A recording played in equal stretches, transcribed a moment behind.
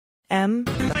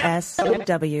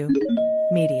MSW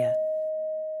Media.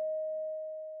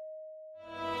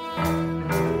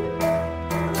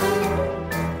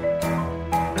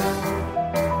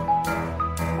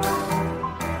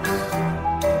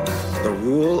 The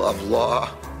rule of law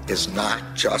is not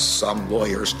just some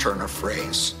lawyer's turn of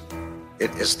phrase.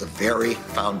 It is the very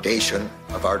foundation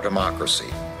of our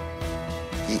democracy.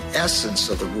 The essence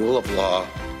of the rule of law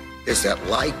is that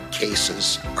like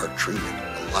cases are treated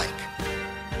alike.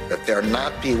 That there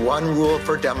not be one rule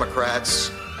for Democrats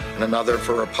and another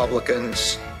for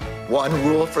Republicans, one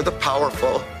rule for the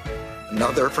powerful,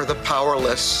 another for the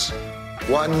powerless,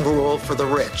 one rule for the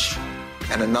rich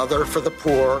and another for the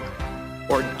poor,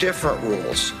 or different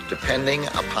rules depending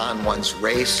upon one's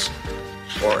race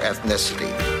or ethnicity.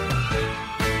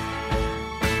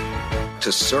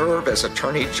 To serve as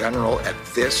Attorney General at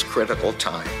this critical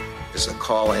time is a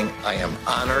calling I am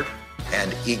honored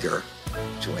and eager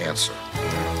to answer.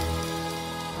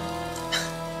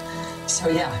 So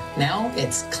yeah, now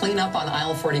it's clean up on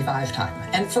aisle 45 time.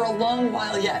 And for a long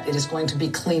while yet, it is going to be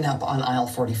clean up on aisle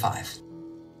 45.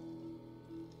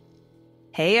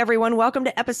 Hey everyone, welcome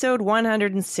to episode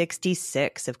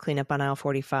 166 of Clean Up on Aisle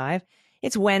 45.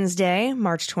 It's Wednesday,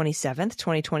 March 27th,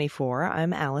 2024.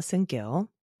 I'm Allison Gill.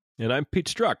 And I'm Pete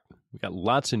Strzok. We got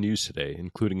lots of news today,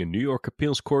 including a New York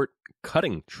appeals court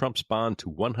cutting Trump's bond to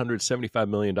 $175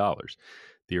 million.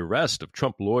 The arrest of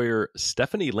Trump lawyer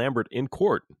Stephanie Lambert in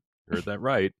court. Heard that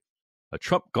right. A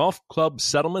Trump golf club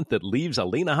settlement that leaves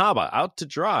Alina Habba out to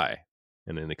dry.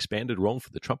 And an expanded role for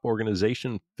the Trump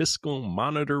Organization Fiscal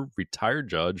Monitor retired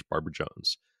judge Barbara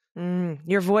Jones.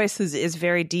 Your voice is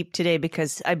very deep today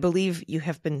because I believe you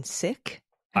have been sick.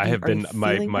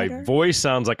 My voice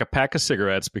sounds like a pack of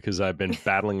cigarettes because I've been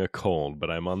battling a cold,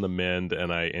 but I'm on the mend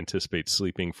and I anticipate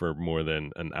sleeping for more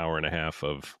than an hour and a half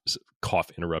of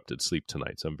cough-interrupted sleep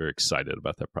tonight. So I'm very excited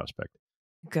about that prospect.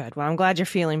 Good. Well, I'm glad you're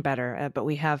feeling better. But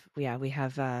we have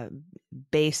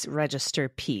base register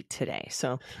Pete today.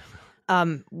 So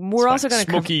we're also going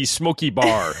to smoky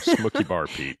bar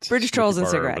Pete. British trolls and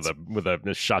cigarettes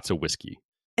with shots of whiskey.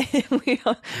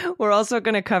 We're also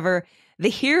going to cover the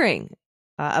hearing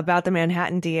about the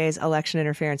Manhattan DA's election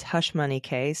interference hush money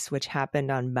case, which happened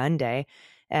on Monday.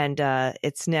 And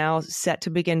it's now set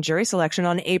to begin jury selection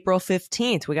on April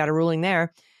 15th. We got a ruling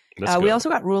there. We also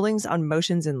got rulings on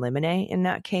motions in limine in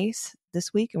that case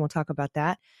this week, and we'll talk about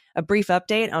that. A brief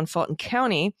update on Fulton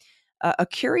County, a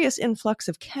curious influx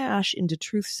of cash into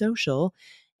Truth Social,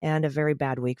 and a very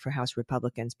bad week for House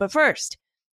Republicans. But first,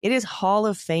 it is Hall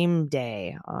of Fame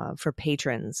Day for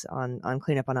patrons on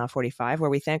Cleanup on Aisle 45, where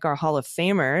we thank our Hall of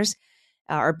Famers,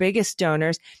 our biggest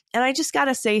donors. And I just got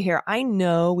to say here, I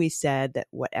know we said that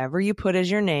whatever you put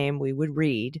as your name, we would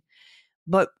read,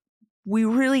 but we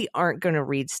really aren't going to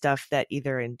read stuff that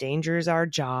either endangers our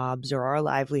jobs or our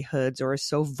livelihoods or is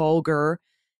so vulgar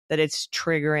that it's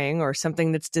triggering or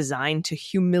something that's designed to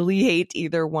humiliate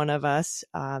either one of us.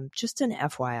 Just an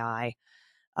FYI.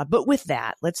 But with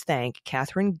that, let's thank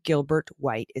Catherine Gilbert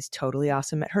White is totally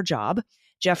awesome at her job.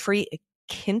 Jeffrey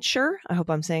Kincher, I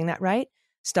hope I'm saying that right.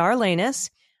 Star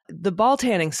Lanus, the Ball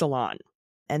Tanning Salon.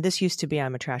 And this used to be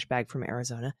I'm a Trash Bag from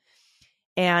Arizona.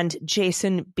 And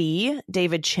Jason B.,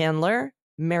 David Chandler,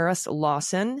 Maris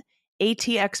Lawson,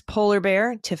 ATX Polar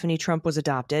Bear, Tiffany Trump was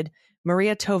adopted,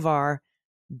 Maria Tovar,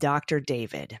 Dr.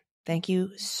 David. Thank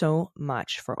you so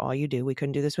much for all you do. We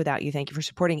couldn't do this without you. Thank you for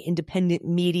supporting independent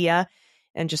media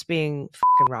and just being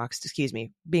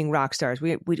being rock stars.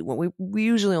 We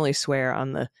usually only swear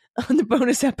on the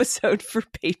bonus episode for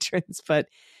patrons, but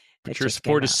your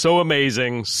support is so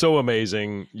amazing, so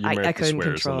amazing. You merit the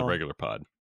swears on the regular pod.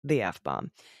 The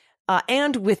F-bomb.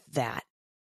 And with that,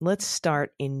 let's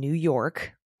start in New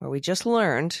York, where we just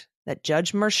learned that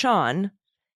Judge Merchan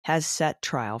has set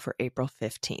trial for April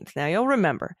 15th. Now, you'll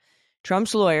remember,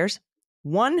 Trump's lawyers,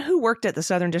 one who worked at the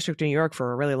Southern District of New York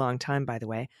for a really long time, by the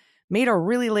way, made a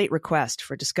really late request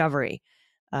for discovery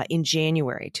in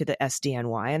January to the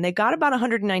SDNY, and they got about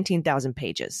 119,000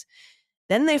 pages.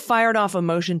 Then they fired off a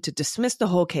motion to dismiss the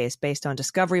whole case based on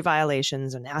discovery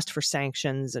violations and asked for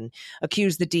sanctions and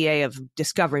accused the DA of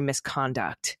discovery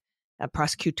misconduct,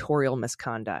 prosecutorial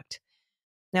misconduct.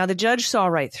 Now, the judge saw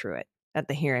right through it at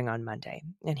the hearing on Monday,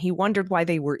 and he wondered why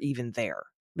they were even there.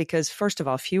 Because, first of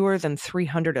all, fewer than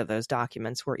 300 of those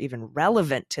documents were even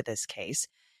relevant to this case,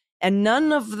 and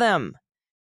none of them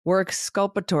were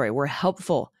exculpatory, were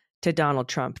helpful to Donald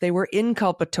Trump. They were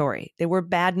inculpatory. They were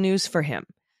bad news for him.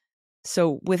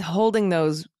 So withholding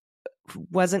those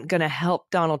wasn't going to help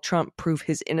Donald Trump prove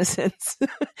his innocence.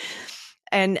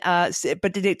 And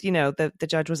but the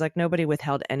judge was like, nobody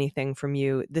withheld anything from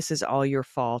you. This is all your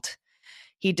fault.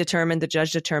 the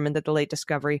judge determined that the late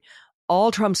discovery,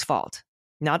 all Trump's fault,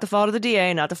 not the fault of the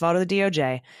DA, not the fault of the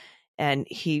DOJ. And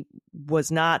he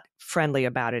was not friendly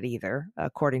about it either,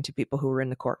 according to people who were in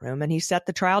the courtroom. And he set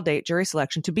the trial date, jury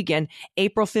selection, to begin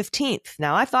April 15th.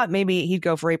 Now, I thought maybe he'd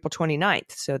go for April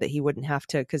 29th so that he wouldn't have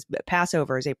to, because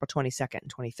Passover is April 22nd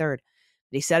and 23rd. But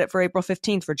he set it for April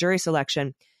 15th for jury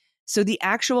selection. So the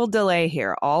actual delay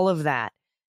here, all of that,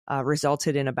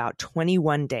 resulted in about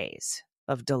 21 days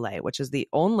of delay, which is the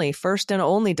first and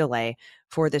only delay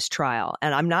for this trial.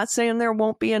 And I'm not saying there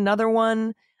won't be another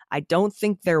one. I don't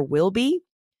think there will be,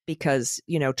 because,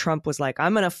 Trump was like,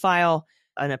 I'm going to file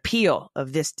an appeal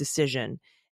of this decision.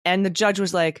 And the judge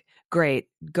was like, great,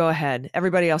 go ahead.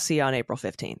 Everybody else see you on April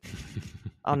 15th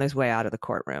on his way out of the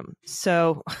courtroom.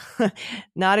 So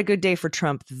not a good day for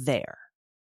Trump there.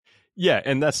 Yeah,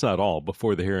 and that's not all.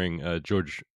 Before the hearing,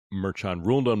 Judge Merchan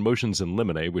ruled on motions in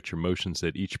limine, which are motions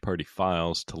that each party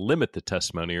files to limit the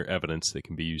testimony or evidence that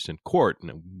can be used in court.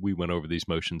 And we went over these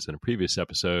motions in a previous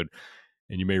episode.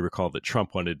 And you may recall that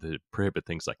Trump wanted to prohibit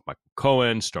things like Michael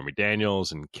Cohen, Stormy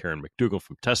Daniels, and Karen McDougal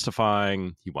from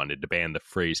testifying. He wanted to ban the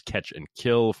phrase catch and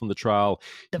kill from the trial.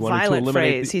 The violent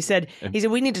phrase. He said,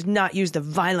 we need to not use the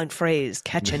violent phrase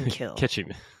catch and kill.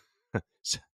 Catching.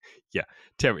 Yeah,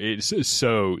 it's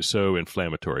so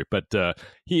inflammatory. But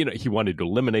he wanted to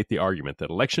eliminate the argument that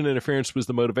election interference was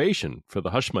the motivation for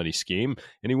the hush money scheme,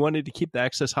 and he wanted to keep the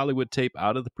Access Hollywood tape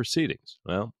out of the proceedings.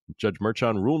 Well, Judge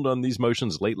Merchan ruled on these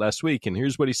motions late last week, and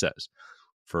here's what he says.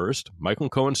 First, Michael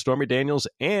Cohen, Stormy Daniels,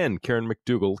 and Karen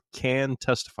McDougal can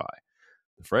testify.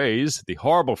 The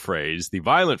horrible phrase, the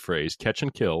violent phrase, catch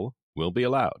and kill, will be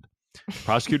allowed.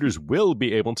 Prosecutors will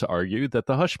be able to argue that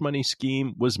the hush money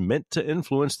scheme was meant to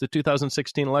influence the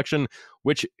 2016 election,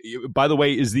 which, by the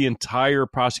way, is the entire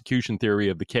prosecution theory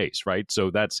of the case, right?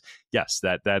 So that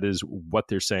is what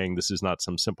they're saying. This is not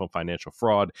some simple financial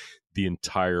fraud. The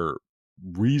entire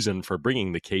reason for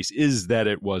bringing the case is that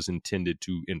it was intended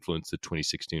to influence the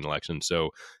 2016 election.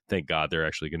 So thank God they're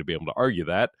actually going to be able to argue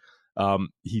that.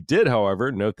 He did,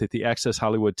 however, note that the Access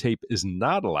Hollywood tape is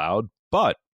not allowed,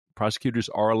 but prosecutors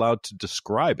are allowed to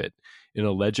describe it in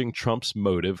alleging Trump's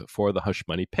motive for the hush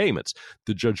money payments.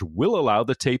 The judge will allow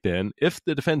the tape in if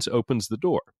the defense opens the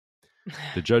door.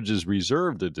 The judge has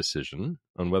reserved a decision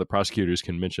on whether prosecutors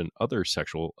can mention other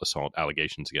sexual assault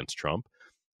allegations against Trump.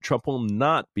 Trump will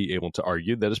not be able to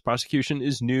argue that his prosecution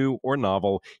is new or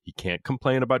novel. He can't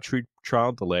complain about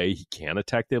trial delay. He can't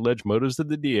attack the alleged motives of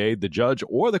the DA, the judge,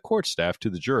 or the court staff to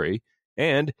the jury.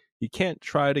 And he can't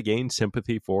try to gain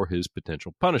sympathy for his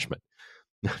potential punishment.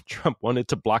 Trump wanted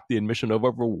to block the admission of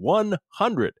over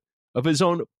 100 of his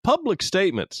own public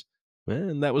statements,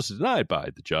 and that was denied by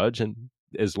the judge, and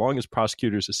as long as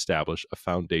prosecutors establish a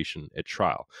foundation at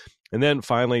trial. And then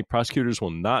finally, prosecutors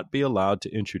will not be allowed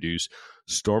to introduce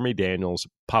Stormy Daniels'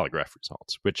 polygraph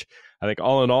results, which I think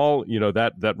all in all,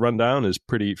 that rundown is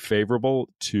pretty favorable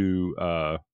to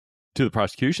the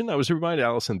prosecution. I was reminded,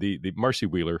 Allison, the Marcy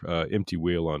Wheeler, Empty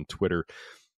Wheel on Twitter,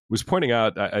 was pointing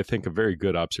out, I think, a very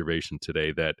good observation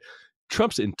today that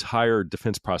Trump's entire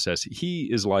defense process, he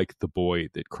is like the boy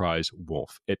that cries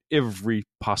wolf at every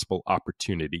possible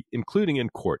opportunity, including in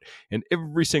court. And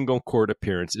every single court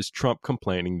appearance is Trump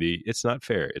complaining it's not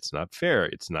fair, it's not fair,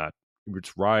 it's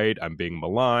right, I'm being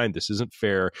maligned, this isn't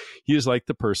fair. He is like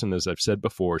the person, as I've said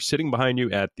before, sitting behind you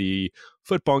at the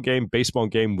football game, baseball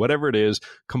game, whatever it is,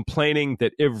 complaining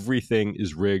that everything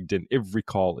is rigged and every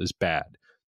call is bad.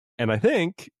 And I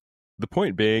think the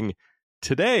point being,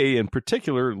 today in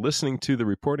particular, listening to the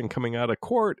reporting coming out of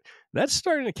court, that's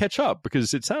starting to catch up,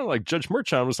 because it sounded like Judge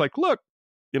Merchan was like, look,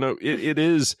 it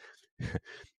is,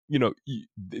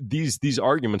 these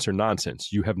arguments are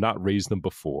nonsense. You have not raised them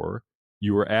before.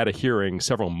 You were at a hearing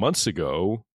several months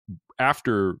ago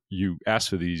after you asked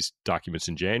for these documents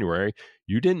in January.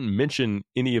 You didn't mention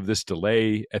any of this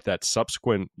delay at that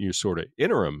subsequent sort of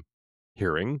interim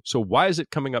hearing. So why is it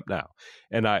coming up now?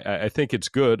 And I think it's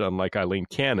good, unlike Eileen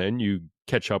Cannon, you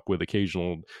catch up with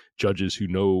occasional judges who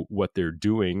know what they're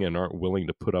doing and aren't willing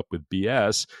to put up with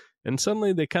BS. And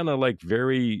suddenly they kind of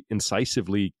very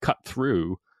incisively cut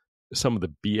through some of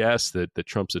the BS that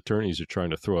Trump's attorneys are trying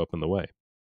to throw up in the way.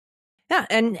 Yeah,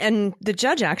 and the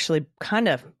judge actually kind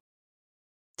of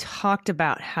talked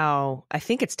about how, I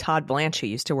think it's Todd Blanche, who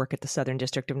used to work at the Southern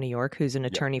District of New York, who's an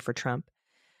attorney for Trump.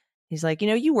 He's like,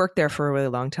 you worked there for a really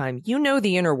long time. You know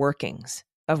the inner workings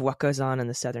of what goes on in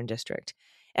the Southern District.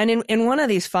 And in one of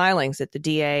these filings that the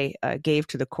DA gave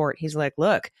to the court, he's like,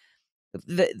 look,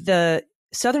 the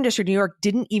Southern District of New York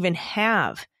didn't even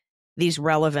have these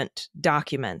relevant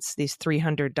documents, these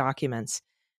 300 documents,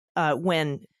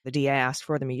 when the DA asked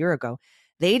for them a year ago.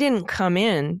 They didn't come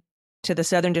in to the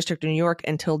Southern District of New York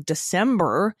until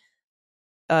December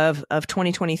of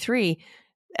 2023.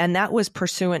 And that was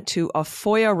pursuant to a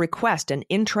FOIA request, an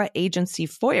intra-agency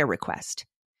FOIA request.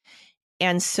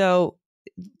 And so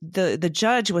the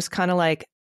judge was kind of like,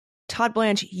 Todd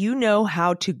Blanche, you know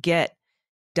how to get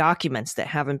documents that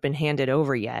haven't been handed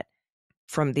over yet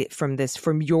from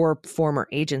your former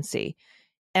agency.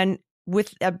 And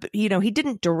with, he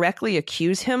didn't directly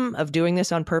accuse him of doing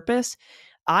this on purpose.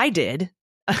 I did,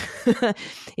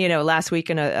 last week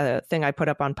in a thing I put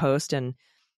up on Post, and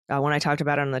when I talked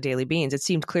about it on the Daily Beans, it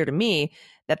seemed clear to me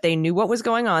that they knew what was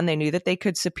going on. They knew that they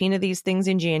could subpoena these things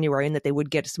in January and that they would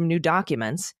get some new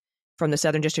documents from the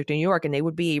Southern District of New York, and they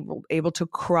would be able to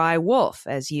cry wolf,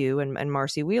 as you and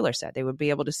Marcy Wheeler said. They would be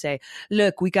able to say,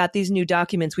 look, we got these new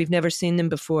documents. We've never seen them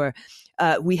before.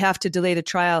 We have to delay the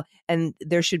trial, and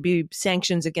there should be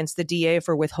sanctions against the DA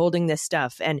for withholding this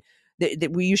stuff. And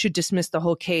you should dismiss the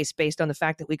whole case based on the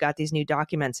fact that we got these new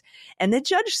documents. And the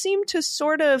judge seemed to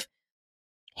sort of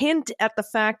hint at the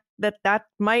fact that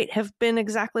might have been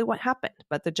exactly what happened.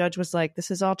 But the judge was like,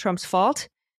 this is all Trump's fault.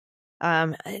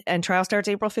 And trial starts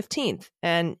April 15th.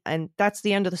 And that's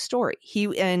the end of the story.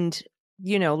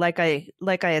 Like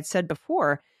I had said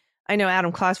before, I know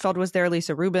Adam Klasfeld was there.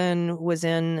 Lisa Rubin was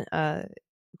in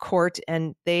court,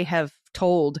 and they have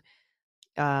told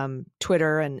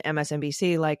Twitter and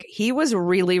MSNBC, like, he was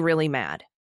really, really mad.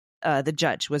 The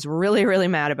judge was really, really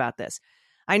mad about this.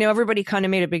 I know everybody kind of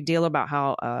made a big deal about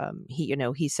how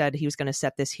he said he was going to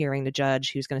set this hearing, the judge,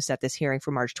 he was going to set this hearing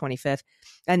for March 25th,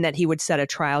 and that he would set a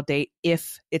trial date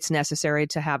if it's necessary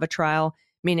to have a trial,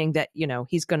 meaning that,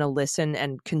 he's going to listen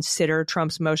and consider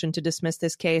Trump's motion to dismiss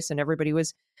this case. And everybody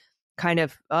was kind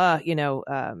of,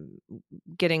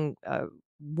 getting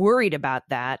worried about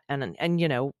that. And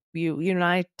you and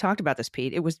I talked about this,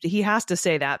 Pete. He has to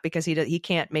say that because he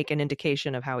can't make an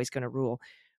indication of how he's going to rule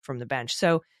from the bench.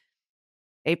 So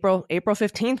April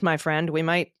 15th, my friend, we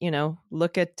might,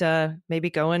 look at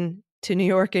maybe going to New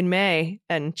York in May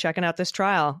and checking out this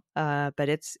trial. But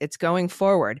it's going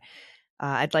forward.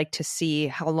 I'd like to see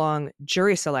how long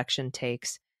jury selection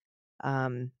takes.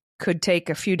 Could take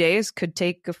a few days, could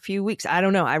take a few weeks. I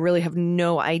don't know. I really have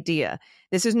no idea.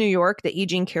 This is New York. The E.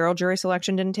 Jean Carroll jury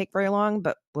selection didn't take very long,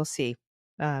 but we'll see.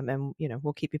 And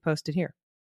we'll keep you posted here.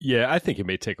 Yeah, I think it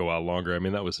may take a while longer. I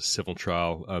mean, that was a civil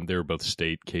trial. They were both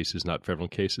state cases, not federal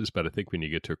cases. But I think when you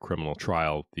get to a criminal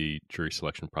trial, the jury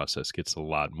selection process gets a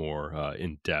lot more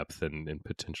in-depth and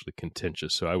potentially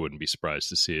contentious. So I wouldn't be surprised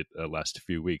to see it last a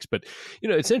few weeks. But,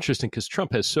 it's interesting because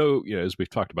Trump has as we've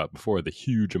talked about before, the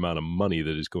huge amount of money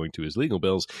that is going to his legal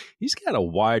bills. He's got a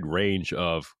wide range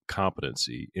of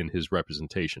competency in his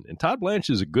representation. And Todd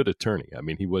Blanche is a good attorney. I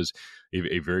mean, he was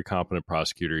a very competent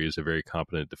prosecutor. He is a very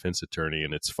competent defense attorney.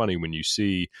 And it's funny when you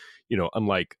see,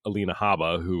 unlike Alina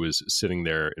Habba, who is sitting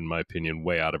there, in my opinion,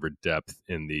 way out of her depth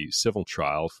in the civil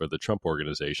trial for the Trump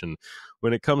organization,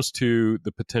 when it comes to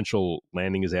the potential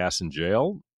landing his ass in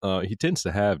jail, he tends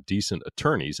to have decent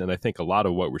attorneys. And I think a lot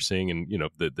of what we're seeing in,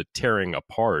 the tearing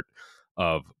apart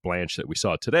of Blanche that we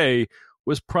saw today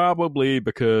was probably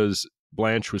because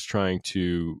Blanche was trying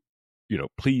to,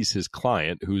 please his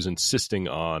client, who's insisting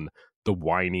on the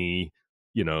whiny,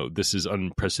 this is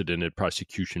unprecedented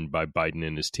prosecution by Biden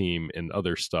and his team and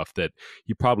other stuff that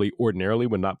he probably ordinarily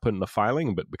would not put in the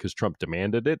filing, but because Trump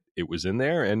demanded it, it was in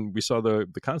there. And we saw the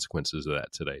consequences of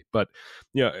that today. But,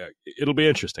 it'll be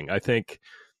interesting. I think,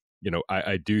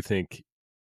 I do think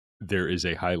there is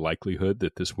a high likelihood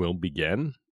that this will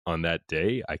begin on that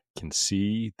day. I can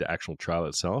see the actual trial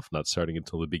itself not starting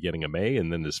until the beginning of May.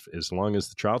 And then as long as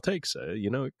the trial takes,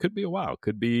 it could be a while, it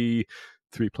could be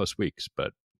 3+ weeks,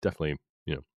 but definitely,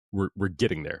 we're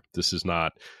getting there. This is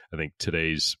not, I think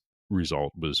today's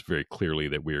result was very clearly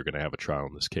that we are going to have a trial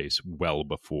in this case well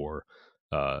before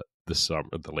the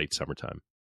late summertime.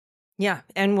 Yeah.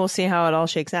 And we'll see how it all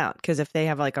shakes out. Because if they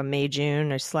have like a May,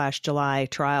 June or /July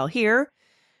trial here,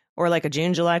 or like a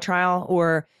June, July trial,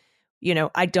 or,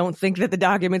 I don't think that the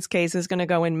documents case is going to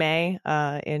go in May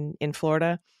in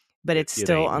Florida, but it's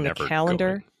still on the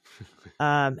calendar.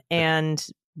 And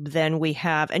then we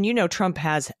have, and Trump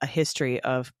has a history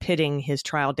of pitting his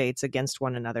trial dates against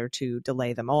one another to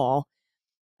delay them all.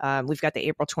 We've got the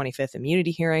April 25th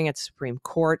immunity hearing at the Supreme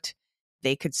Court.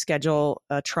 They could schedule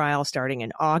a trial starting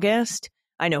in August.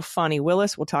 I know Fani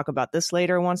Willis, we'll talk about this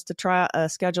later, wants to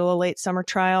schedule a late summer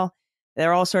trial.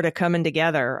 They're all sort of coming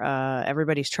together.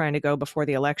 Everybody's trying to go before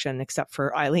the election except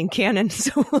for Eileen Cannon.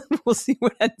 So we'll see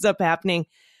what ends up happening.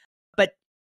 But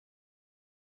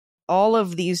all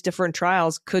of these different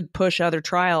trials could push other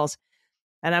trials.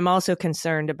 And I'm also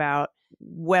concerned about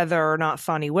whether or not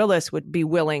Fani Willis would be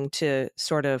willing to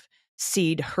sort of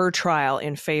cede her trial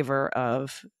in favor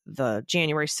of the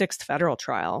January 6th federal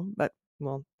trial. But,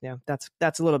 well, yeah,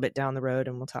 that's a little bit down the road,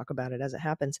 and we'll talk about it as it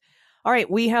happens. All right,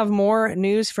 we have more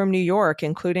news from New York,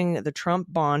 including the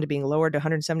Trump bond being lowered to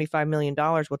 $175 million.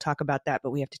 We'll talk about that, but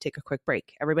we have to take a quick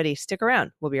break. Everybody stick around.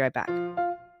 We'll be right back.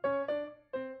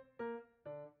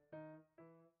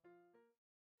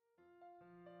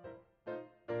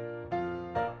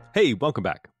 Hey, welcome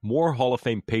back. More Hall of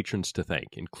Fame patrons to thank,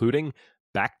 including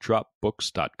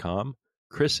BackdropBooks.com,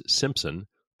 Chris Simpson,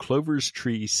 Clover's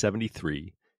Tree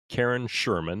 73, Karen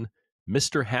Sherman,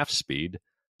 Mr. Halfspeed,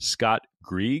 Scott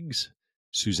Griegs,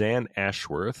 Suzanne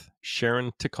Ashworth,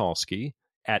 Sharon Tikalski,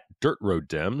 at Dirt Road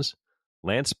Dems,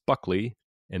 Lance Buckley,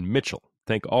 and Mitchell.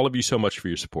 Thank all of you so much for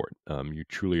your support. You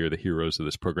truly are the heroes of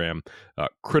this program,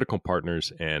 critical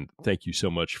partners, and thank you so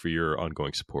much for your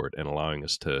ongoing support and allowing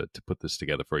us to put this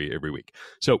together for you every week.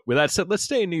 So with that said, let's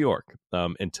stay in New York.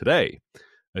 And today,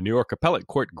 a New York appellate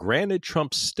court granted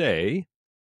Trump's stay,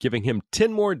 giving him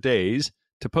 10 more days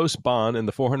to post bond in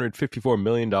the $454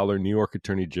 million New York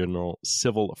Attorney General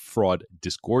civil fraud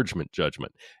disgorgement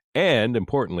judgment. And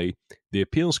importantly, the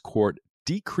appeals court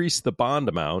decreased the bond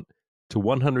amount to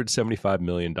 $175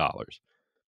 million. Now,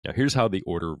 here's how the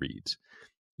order reads.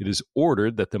 It is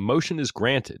ordered that the motion is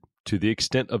granted to the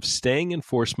extent of staying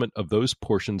enforcement of those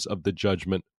portions of the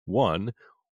judgment, 1,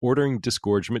 ordering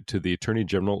disgorgement to the Attorney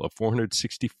General of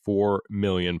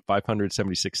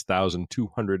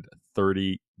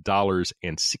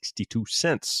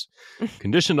 $464,576,230.62,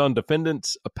 conditioned on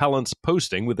defendants' appellants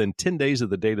posting within 10 days of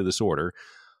the date of this order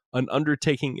an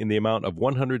undertaking in the amount of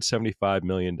 $175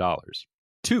 million.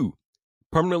 2,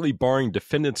 permanently barring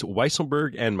defendants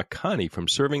Weisselberg and McConney from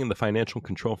serving in the financial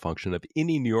control function of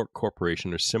any New York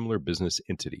corporation or similar business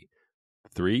entity.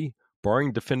 3,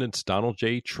 barring defendants Donald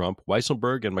J. Trump,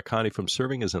 Weisselberg, and McConney from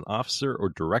serving as an officer or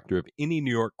director of any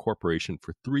New York corporation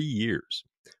for 3 years.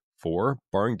 4,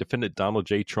 barring defendant Donald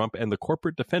J. Trump and the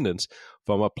corporate defendants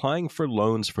from applying for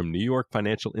loans from New York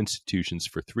financial institutions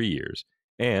for 3 years.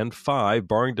 And 5,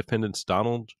 barring defendants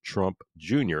Donald Trump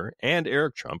Jr. and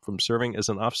Eric Trump from serving as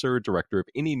an officer or director of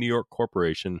any New York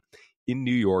corporation in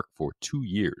New York for 2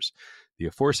 years. The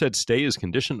aforesaid stay is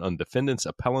conditioned on defendants'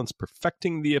 appellants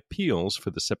perfecting the appeals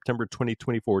for the September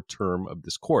 2024 term of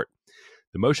this court.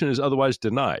 The motion is otherwise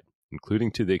denied, including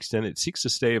to the extent it seeks a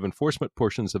stay of enforcement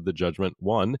portions of the judgment,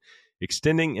 1,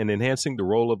 extending and enhancing the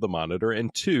role of the monitor,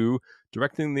 and 2,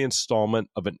 directing the installment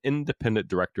of an independent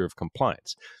director of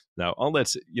compliance. Now, all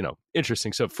that's,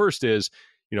 interesting. So first is,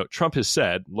 Trump has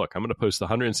said, look, I'm going to post the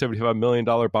 $175 million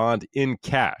bond in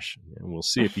cash. And we'll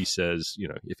see if he says,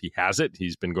 if he has it.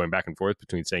 He's been going back and forth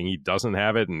between saying he doesn't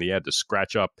have it and he had to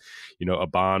scratch up, a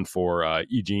bond for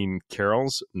E. Jean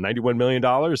Carroll's $91 million.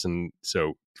 And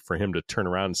so for him to turn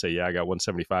around and say, yeah, I got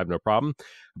 175, no problem.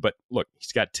 But look,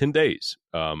 he's got 10 days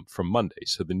from Monday.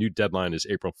 So the new deadline is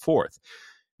April 4th.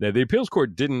 Now, the appeals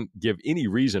court didn't give any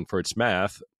reason for its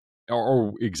math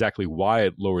or exactly why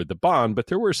it lowered the bond, but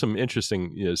there were some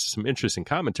interesting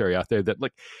commentary out there that,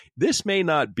 like, this may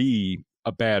not be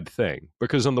a bad thing,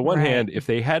 because on the one hand, if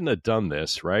they hadn't have done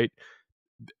this, right,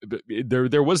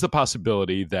 there was the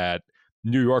possibility that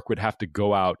New York would have to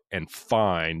go out and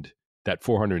find that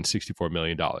 $464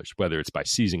 million, whether it's by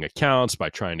seizing accounts, by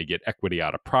trying to get equity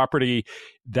out of property.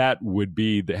 That would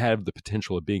have the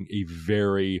potential of being a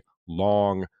very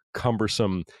long,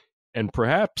 cumbersome, and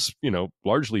perhaps,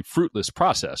 largely fruitless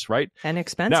process, right? And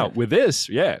expensive. Now, with this,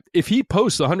 if he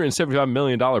posts the $175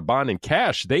 million bond in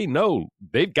cash, they know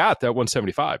they've got that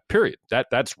 175, period.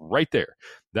 That's right there.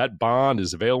 That bond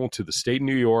is available to the state of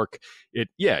New York.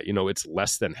 It's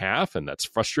less than half, and that's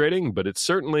frustrating, but it's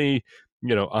certainly,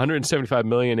 $175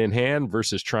 million in hand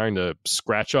versus trying to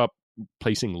scratch up,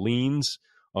 placing liens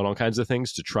on all kinds of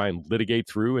things to try and litigate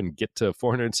through and get to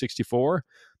 464.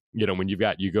 When you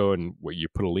go and you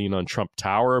put a lien on Trump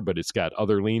Tower, but it's got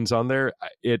other liens on there,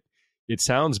 it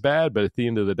sounds bad, but at the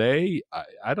end of the day,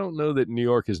 I don't know that New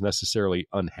York is necessarily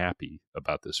unhappy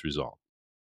about this result.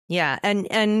 Yeah,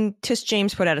 and Tish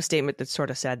James put out a statement that sort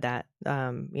of said that,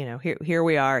 here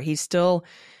we are. He's still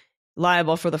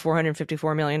liable for the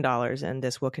 $454 million, and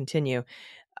this will continue.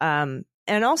 And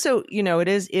also, it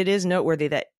is noteworthy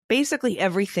that basically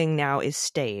everything now is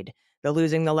stayed. The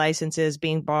losing the licenses,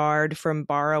 being barred from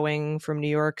borrowing from New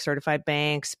York certified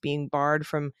banks, being barred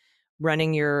from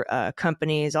running your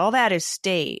companies, all that is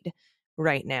stayed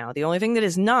right now. The only thing that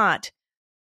is not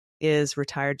is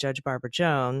retired Judge Barbara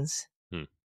Jones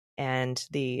and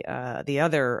the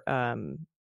other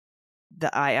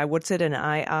what's it, an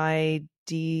IIDC,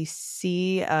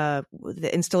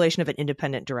 the installation of an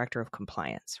independent director of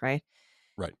compliance, right?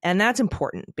 Right. And that's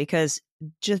important because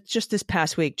just this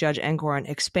past week, Judge Engoron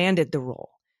expanded the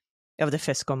role of the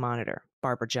fiscal monitor,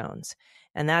 Barbara Jones.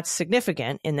 And that's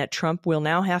significant in that Trump will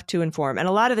now have to inform, and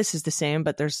a lot of this is the same,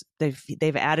 but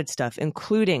they've added stuff,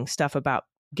 including stuff about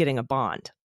getting a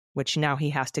bond, which now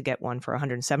he has to get one for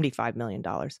 $175 million.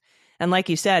 And like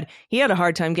you said, he had a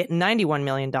hard time getting $91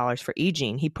 million for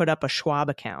Eugene. He put up a Schwab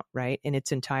account, right, in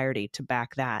its entirety to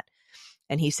back that.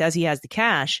 And he says he has the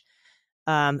cash.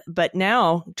 But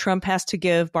now Trump has to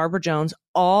give Barbara Jones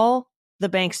all the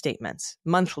bank statements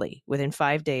monthly within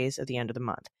 5 days of the end of the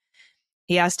month.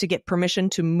 He has to get permission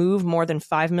to move more than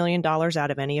 $5 million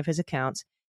out of any of his accounts.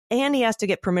 And he has to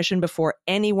get permission before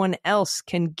anyone else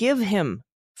can give him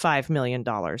 $5 million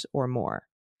or more.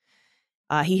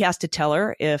 He has to tell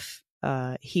her if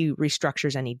he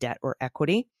restructures any debt or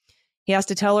equity. He has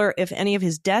to tell her if any of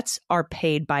his debts are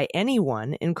paid by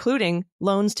anyone, including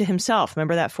loans to himself.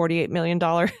 Remember that $48 million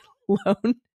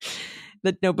loan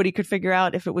that nobody could figure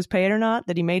out if it was paid or not,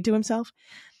 that he made to himself?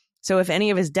 So if any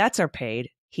of his debts are paid,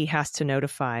 he has to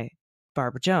notify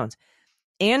Barbara Jones.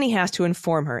 And he has to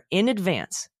inform her in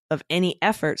advance of any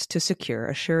efforts to secure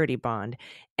a surety bond.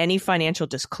 Any financial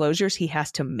disclosures he has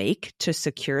to make to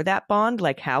secure that bond,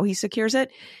 like how he secures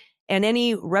it, and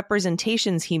any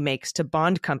representations he makes to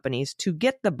bond companies to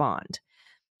get the bond.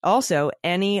 Also,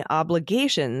 any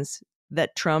obligations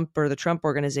that Trump or the Trump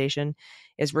organization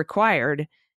is required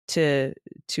to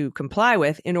comply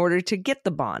with in order to get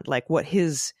the bond, like what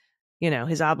his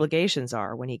obligations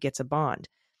are when he gets a bond.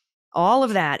 All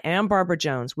of that, and Barbara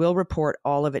Jones will report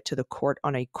all of it to the court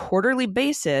on a quarterly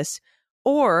basis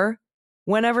or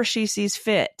whenever she sees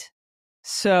fit.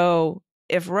 So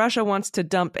if Russia wants to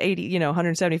dump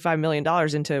 $175 million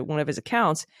into one of his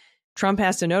accounts, Trump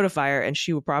has to notify her, and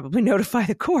she will probably notify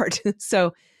the court.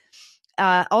 So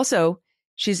also,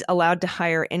 she's allowed to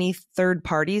hire any third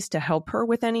parties to help her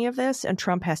with any of this, and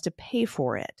Trump has to pay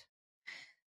for it.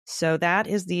 So that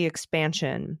is the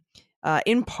expansion,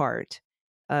 in part,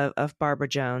 of Barbara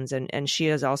Jones. And she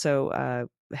has also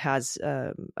has,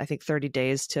 I think, 30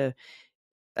 days to,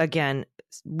 again,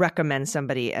 recommend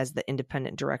somebody as the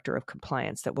independent director of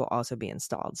compliance that will also be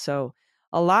installed. So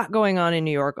a lot going on in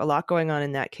New York, a lot going on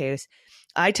in that case.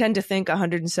 I tend to think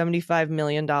 $175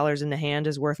 million in the hand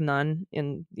is worth none,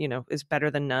 is better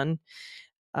than none.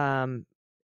 And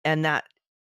that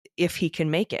if he can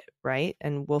make it, right?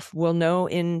 And we'll know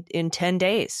in 10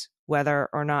 days whether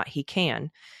or not he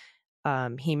can.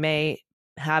 He may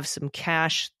have some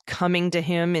cash coming to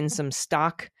him in some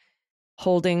stock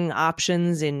holding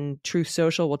options in Truth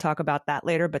Social. We'll talk about that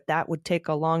later, but that would take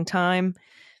a long time.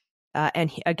 And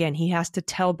he has to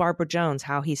tell Barbara Jones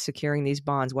how he's securing these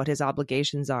bonds, what his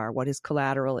obligations are, what his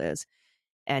collateral is.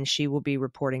 And she will be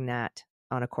reporting that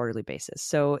on a quarterly basis.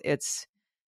 So it's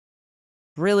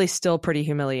really still pretty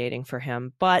humiliating for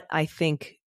him, but I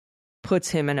think puts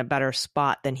him in a better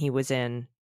spot than he was in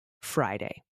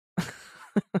Friday.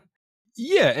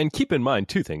 Yeah, and keep in mind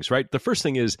two things, right? The first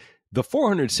thing is the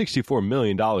 $464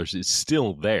 million is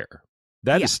still there.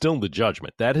 That is still the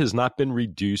judgment. That has not been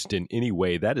reduced in any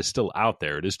way. That is still out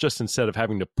there. It is just instead of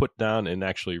having to put down, and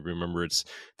actually remember it's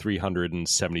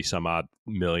 370 some odd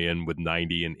million with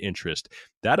 90 in interest.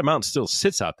 That amount still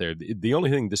sits out there. The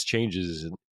only thing this changes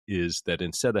is that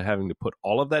instead of having to put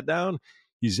all of that down,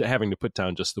 he's having to put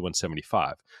down just the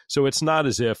 175. So it's not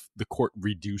as if the court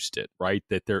reduced it, right?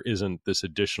 That there isn't this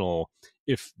additional,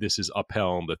 if this is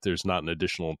upheld, that there's not an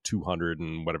additional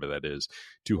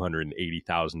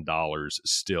 $280,000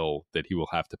 still that he will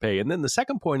have to pay. And then the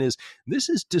second point is, this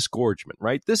is disgorgement,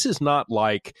 right? This is not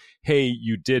like, hey,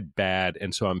 you did bad,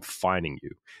 and so I'm fining you.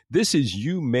 This is,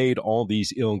 you made all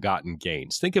these ill-gotten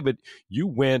gains. Think of it, you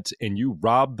went and you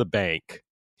robbed the bank,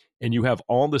 and you have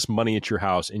all this money at your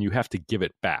house and you have to give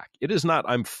it back. It is not,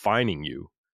 I'm fining you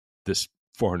this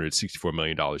 $464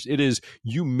 million. It is,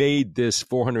 you made this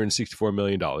 $464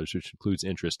 million, which includes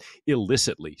interest,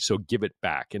 illicitly, so give it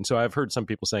back. And so I've heard some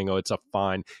people saying, oh, it's a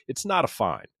fine. It's not a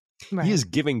fine. Right. He is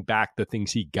giving back the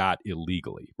things he got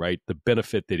illegally, right? The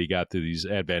benefit that he got through these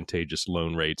advantageous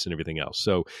loan rates and everything else.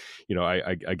 So,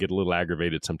 I get a little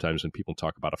aggravated sometimes when people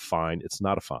talk about a fine. It's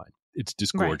not a fine. It's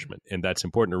disgorgement. Right. And that's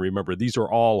important to remember. These are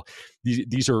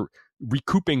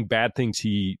recouping bad things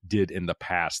he did in the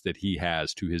past that he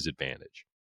has to his advantage.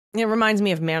 It reminds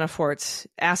me of Manafort's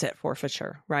asset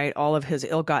forfeiture, right? All of his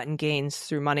ill-gotten gains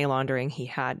through money laundering, he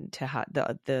had to have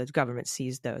the government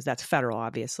seized those. That's federal,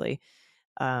 obviously.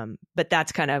 But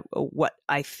that's kind of what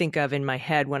I think of in my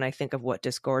head when I think of what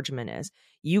disgorgement is.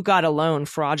 You got a loan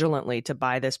fraudulently to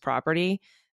buy this property.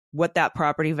 What that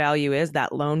property value is,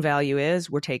 that loan value is,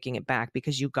 we're taking it back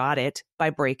because you got it by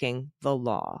breaking the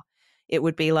law. It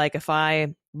would be like if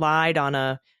I lied on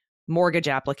a mortgage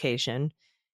application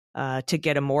to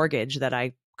get a mortgage that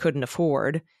I couldn't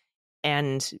afford.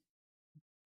 And,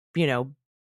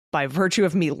 by virtue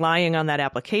of me lying on that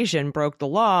application, broke the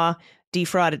law,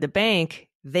 defrauded the bank,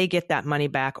 they get that money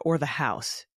back or the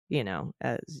house.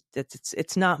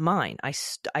 It's not mine. I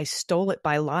stole it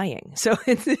by lying. So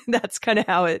that's kind of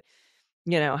how it,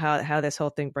 how this whole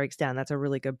thing breaks down. That's a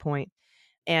really good point.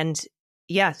 And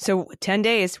yeah, so 10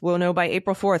 days, we'll know by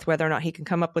April 4th whether or not he can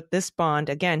come up with this bond.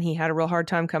 Again, he had a real hard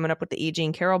time coming up with the E.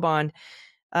 Jean Carroll bond,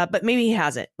 but maybe he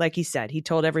has it. Like he said, he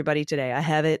told everybody today, I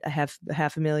have it. I have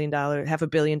 $500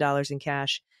 million in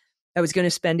cash. I was going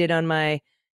to spend it on my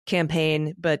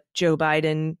campaign, but Joe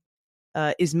Biden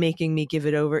is making me give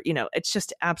it over. It's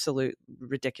just absolute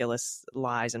ridiculous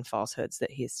lies and falsehoods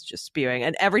that he's just spewing.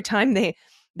 And every time the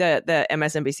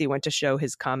MSNBC went to show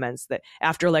his comments, that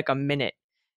after like a minute,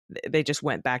 they just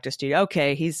went back to studio.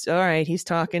 Okay, he's all right. He's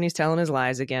talking. He's telling his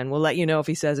lies again. We'll let you know if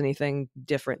he says anything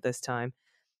different this time.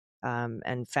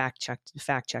 And fact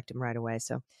checked him right away.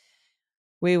 So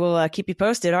we will keep you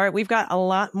posted. All right, we've got a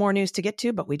lot more news to get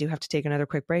to, but we do have to take another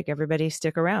quick break. Everybody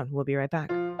stick around. We'll be right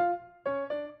back.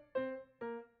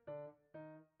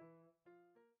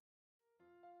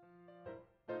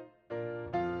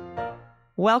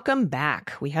 Welcome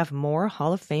back. We have more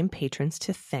Hall of Fame patrons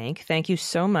to thank. Thank you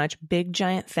so much. Big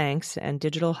giant thanks and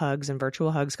digital hugs and virtual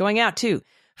hugs going out to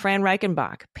Fran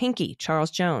Reichenbach, Pinky,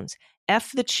 Charles Jones,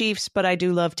 F the Chiefs, but I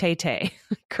do love Tay-Tay,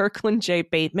 Kirkland J.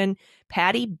 Bateman,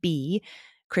 Patty B.,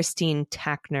 Christine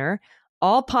Tackner.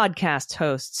 All podcast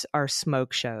hosts are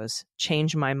smoke shows.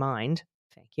 Change my mind.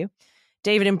 Thank you.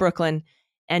 David in Brooklyn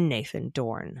and Nathan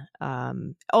Dorn.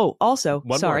 Also,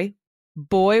 One sorry. more.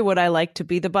 Boy, would I like to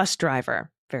be the bus driver.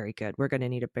 Very good. We're going to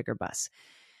need a bigger bus.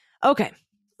 Okay.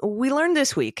 We learned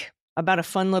this week about a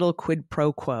fun little quid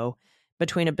pro quo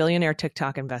between a billionaire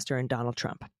TikTok investor and Donald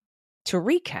Trump. To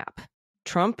recap,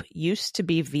 Trump used to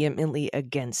be vehemently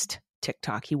against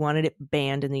TikTok. He wanted it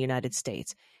banned in the United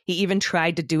States. He even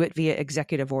tried to do it via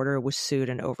executive order, was sued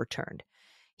and overturned.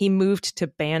 He moved to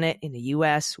ban it in the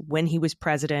U.S. when he was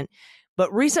president,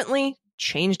 but recently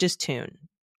changed his tune.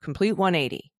 Complete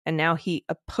 180. And now he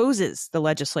opposes the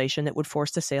legislation that would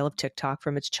force the sale of TikTok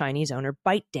from its Chinese owner,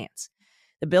 ByteDance.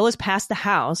 The bill has passed the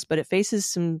House, but it faces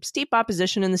some steep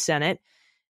opposition in the Senate.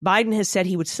 Biden has said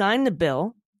he would sign the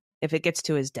bill if it gets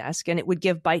to his desk, and it would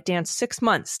give ByteDance 6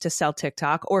 months to sell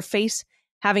TikTok or face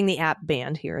having the app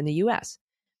banned here in the U.S.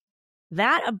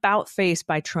 That about face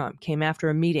by Trump came after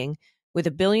a meeting with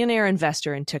a billionaire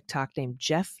investor in TikTok named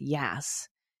Jeff Yass.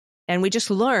 And we just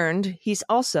learned he's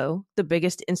also the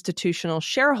biggest institutional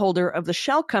shareholder of the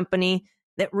shell company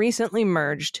that recently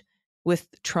merged with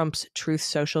Trump's Truth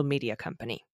Social media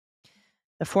company.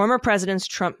 The former president's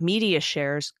Trump media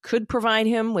shares could provide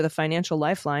him with a financial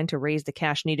lifeline to raise the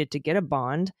cash needed to get a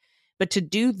bond. But to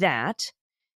do that,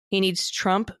 he needs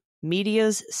Trump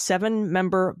Media's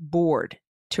 7-member board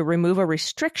to remove a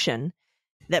restriction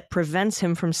that prevents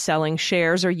him from selling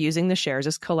shares or using the shares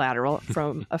as collateral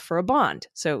for a bond.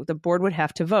 So the board would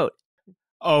have to vote.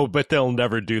 Oh, but they'll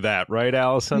never do that, right,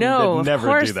 Allison? No, They'd never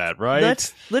of course. do that, right?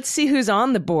 Let's see who's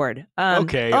on the board.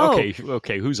 Okay.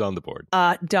 Who's on the board?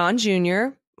 Don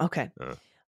Jr. Okay.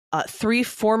 3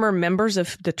 former members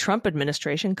of the Trump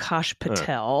administration: Kash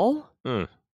Patel,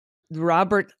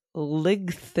 Robert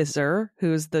Lighthizer,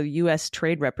 who's the U.S.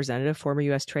 Trade Representative, former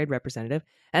U.S. Trade Representative,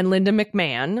 and Linda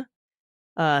McMahon.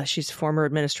 She's former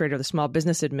administrator of the Small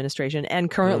Business Administration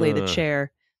and currently the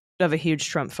chair of a huge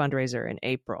Trump fundraiser in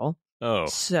April. Oh.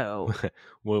 So.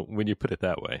 Well, when you put it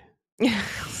that way.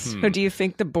 So do you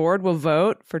think the board will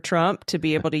vote for Trump to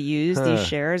be able to use these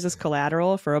shares as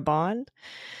collateral for a bond?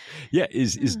 Yeah.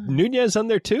 Is Nunez on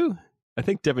there too? I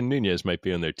think Devin Nunez might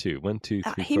be on there too. 1, 2,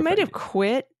 3, 4, he might 5. have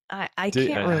quit. I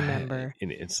can't remember.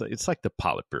 It's like the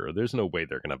Politburo. There's no way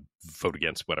they're going to vote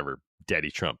against whatever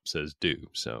Daddy Trump says do.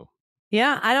 So.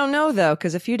 Yeah, I don't know, though,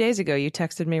 because a few days ago you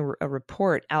texted me a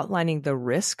report outlining the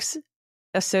risks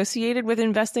associated with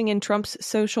investing in Trump's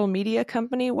social media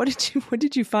company. What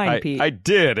did you find, Pete? I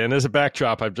did, and as a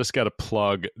backdrop, I've just got to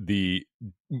plug the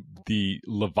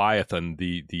Leviathan,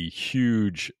 the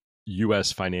huge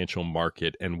U.S. financial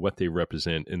market and what they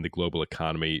represent in the global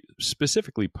economy,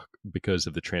 specifically because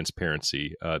of the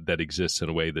transparency that exists in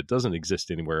a way that doesn't exist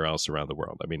anywhere else around the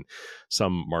world. I mean,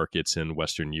 some markets in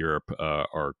Western Europe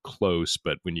are close,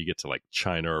 but when you get to like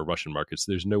China or Russian markets,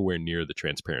 there's nowhere near the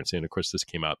transparency. And of course, this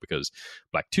came out because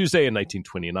Black Tuesday in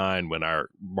 1929, when our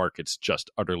markets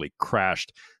just utterly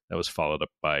crashed, that was followed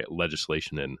up by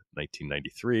legislation in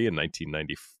 1993 and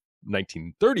 1994.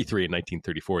 1933 and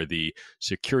 1934, the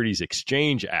Securities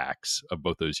Exchange Acts of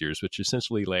both those years, which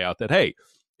essentially lay out that, hey,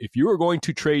 if you are going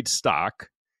to trade stock,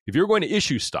 if you're going to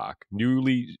issue stock,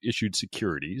 newly issued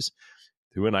securities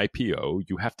through an IPO,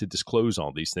 you have to disclose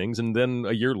all these things. And then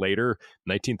a year later,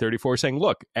 1934, saying,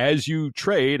 look, as you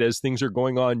trade, as things are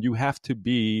going on, you have to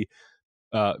be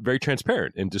very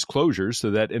transparent in disclosures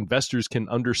so that investors can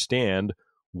understand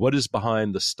what is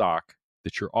behind the stock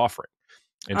that you're offering.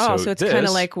 And so it's kind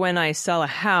of like when I sell a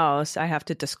house, I have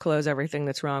to disclose everything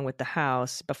that's wrong with the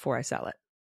house before I sell it.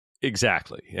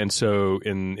 Exactly. And so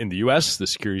in the U.S., the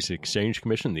Securities and Exchange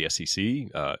Commission, the SEC,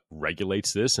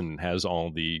 regulates this and has all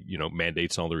the,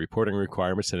 mandates, all the reporting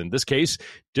requirements. And in this case,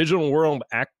 Digital World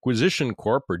Acquisition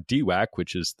Corp, or DWAC,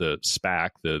 which is the SPAC,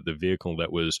 the vehicle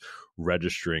that was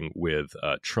registering with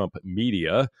Trump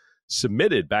Media,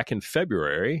 submitted back in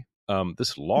February,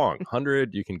 this long,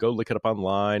 100, you can go look it up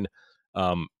online.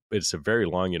 It's a very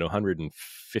long,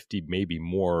 150, maybe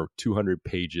more, 200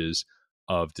 pages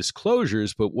of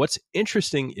disclosures. But what's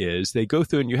interesting is they go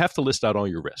through and you have to list out all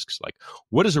your risks. Like,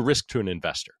 what is a risk to an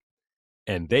investor?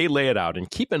 And they lay it out.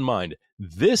 And keep in mind,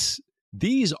 these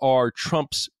are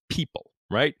Trump's people,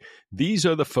 right? These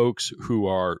are the folks who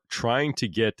are trying to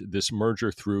get this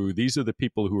merger through. These are the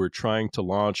people who are trying to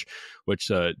launch, which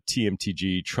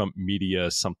TMTG, Trump Media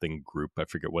something group. I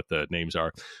forget what the names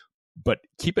are. But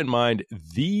keep in mind,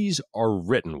 these are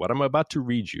written, what I'm about to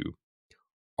read you,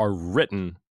 are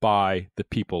written by the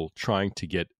people trying to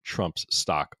get Trump's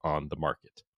stock on the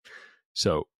market.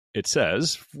 So it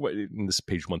says, and this is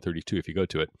page 132 if you go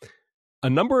to it, a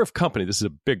number of companies, this is a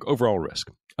big overall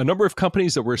risk, a number of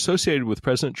companies that were associated with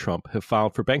President Trump have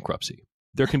filed for bankruptcy.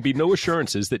 There can be no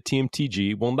assurances that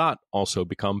TMTG will not also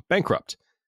become bankrupt.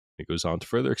 It goes on to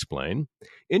further explain,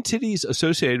 entities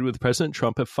associated with President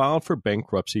Trump have filed for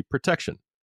bankruptcy protection.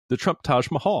 The Trump Taj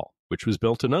Mahal, which was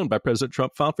built and owned by President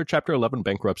Trump, filed for Chapter 11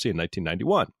 bankruptcy in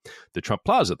 1991. The Trump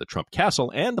Plaza, the Trump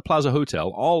Castle, and the Plaza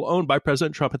Hotel, all owned by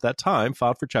President Trump at that time,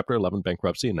 filed for Chapter 11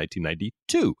 bankruptcy in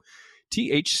 1992.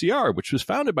 THCR, which was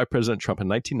founded by President Trump in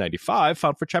 1995,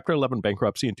 filed for Chapter 11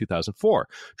 bankruptcy in 2004.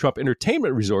 Trump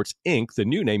Entertainment Resorts, Inc., the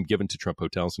new name given to Trump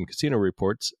hotels and casino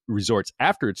resorts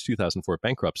after its 2004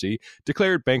 bankruptcy,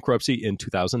 declared bankruptcy in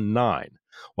 2009.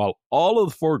 While all of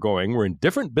the foregoing were in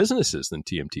different businesses than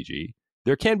TMTG,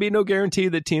 there can be no guarantee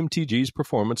that TMTG's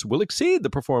performance will exceed the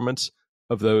performance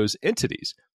of those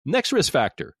entities. Next risk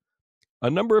factor, a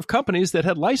number of companies that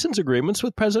had license agreements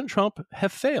with President Trump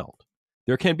have failed.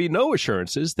 There can be no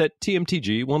assurances that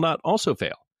TMTG will not also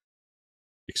fail.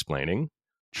 Explaining,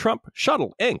 Trump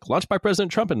Shuttle, Inc., launched by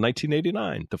President Trump in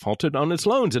 1989, defaulted on its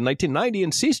loans in 1990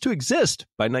 and ceased to exist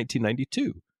by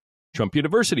 1992. Trump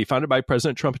University, founded by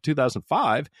President Trump in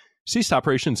 2005, ceased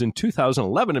operations in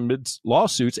 2011 amidst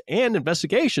lawsuits and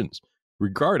investigations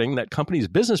regarding that company's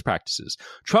business practices.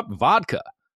 Trump Vodka,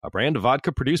 a brand of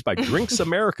vodka produced by Drinks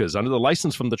Americas under the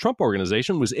license from the Trump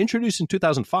Organization, was introduced in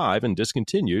 2005 and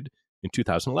discontinued in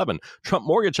 2011. Trump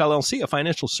Mortgage LLC, a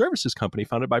financial services company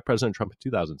founded by President Trump in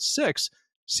 2006,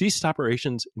 ceased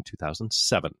operations in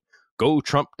 2007.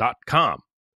 GoTrump.com,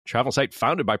 travel site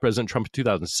founded by President Trump in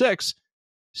 2006,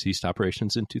 ceased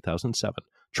operations in 2007.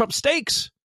 Trump Steaks,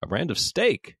 a brand of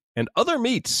steak and other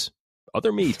meats,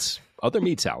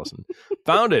 Allison,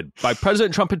 founded by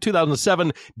President Trump in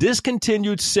 2007,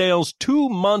 discontinued sales 2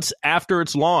 months after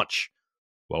its launch.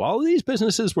 While all of these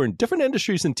businesses were in different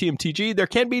industries than TMTG, there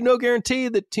can be no guarantee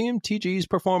that TMTG's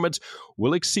performance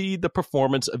will exceed the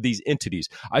performance of these entities.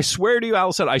 I swear to you,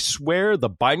 Allison, I swear the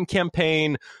Biden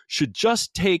campaign should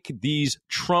just take these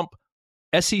Trump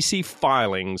SEC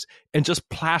filings and just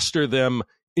plaster them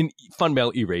in fund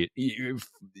mail emails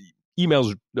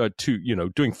to,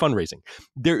 doing fundraising.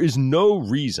 There is no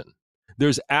reason,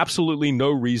 there's absolutely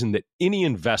no reason that any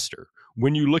investor,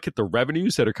 when you look at the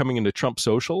revenues that are coming into Trump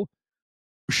Social,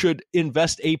 should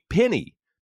invest a penny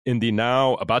in the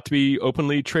now about to be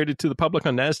openly traded to the public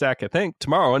on NASDAQ, I think,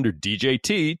 tomorrow under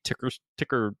DJT,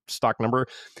 ticker stock number.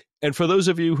 And for those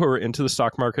of you who are into the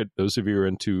stock market, those of you who are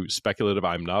into speculative,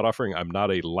 I'm not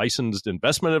a licensed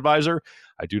investment advisor.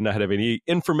 I do not have any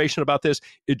information about this.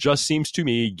 It just seems to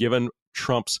me, given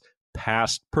Trump's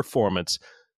past performance,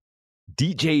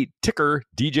 ticker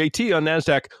DJT on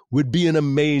NASDAQ would be an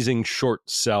amazing short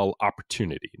sell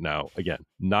opportunity. Now, again,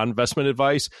 not investment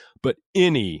advice, but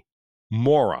any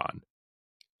moron,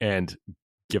 and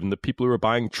given the people who are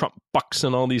buying Trump bucks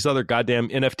and all these other goddamn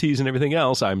NFTs and everything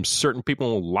else, I'm certain people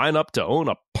will line up to own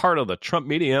a part of the Trump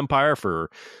media empire for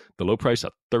the low price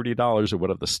of $30 or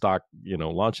whatever the stock,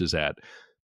 launches at.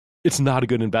 It's not a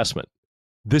good investment.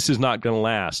 This is not going to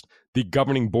last. The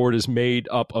governing board is made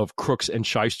up of crooks and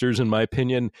shysters, in my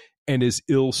opinion, and is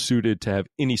ill-suited to have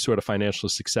any sort of financial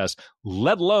success,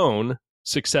 let alone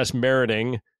success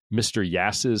meriting Mr.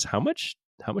 Yass's. How much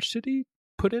did he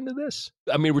put into this?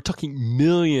 I mean, we're talking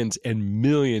millions and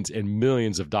millions and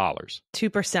millions of dollars.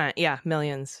 2%. Yeah,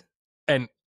 millions. And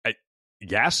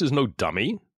Yass is no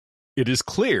dummy. It is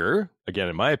clear, again,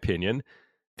 in my opinion,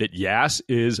 that Yass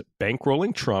is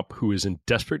bankrolling Trump, who is in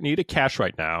desperate need of cash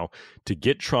right now, to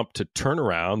get Trump to turn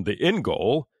around, the end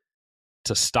goal,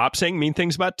 to stop saying mean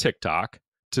things about TikTok,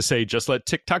 to say just let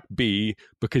TikTok be,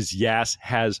 because Yass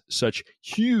has such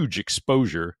huge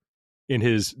exposure in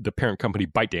the parent company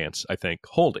ByteDance, I think,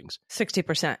 holdings.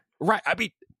 60%. Right. I mean,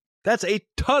 that's a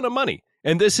ton of money.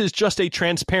 And this is just a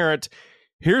transparent,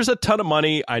 here's a ton of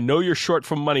money. I know you're short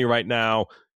from money right now.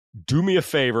 Do me a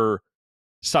favor.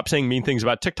 Stop saying mean things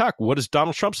about TikTok. What does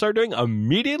Donald Trump start doing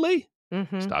immediately?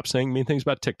 Stop saying mean things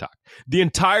about TikTok. The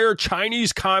entire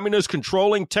Chinese communists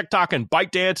controlling TikTok and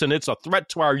ByteDance, and it's a threat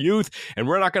to our youth, and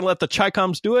we're not going to let the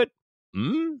Chi-Coms do it?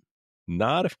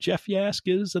 Not if Jeff Yass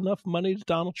gives enough money to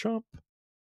Donald Trump.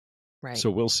 Right.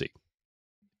 So we'll see.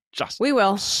 We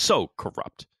will. So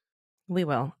corrupt. We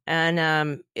will.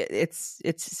 And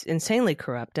it's insanely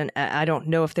corrupt. And I don't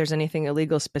know if there's anything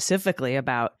illegal specifically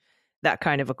about that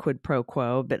kind of a quid pro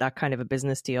quo, but that kind of a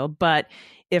business deal. But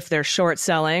if they're short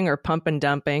selling or pumping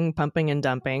and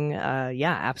dumping,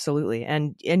 yeah, absolutely.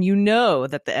 And you know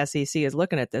that the SEC is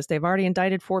looking at this. They've already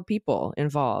indicted 4 people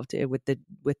involved with the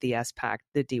SPAC,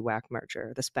 the DWAC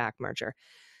merger, the SPAC merger.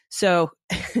 So,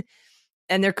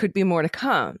 and there could be more to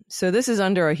come. So this is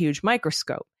under a huge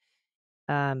microscope.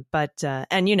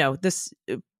 This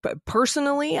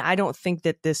personally, I don't think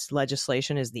that this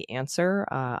legislation is the answer.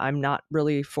 I'm not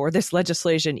really for this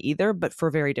legislation either, but for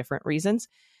very different reasons.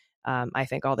 I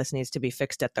think all this needs to be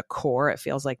fixed at the core. It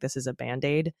feels like this is a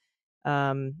Band-Aid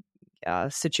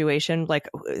situation. Like,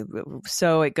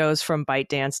 so it goes from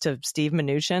ByteDance to Steve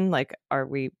Mnuchin. Like, are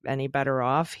we any better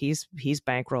off? He's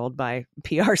bankrolled by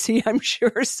PRC, I'm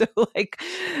sure. So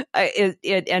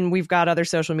and we've got other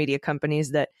social media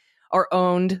companies that are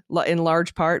owned in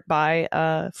large part by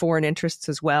foreign interests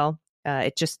as well.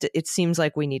 It seems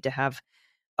like we need to have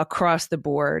across the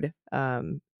board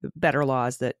better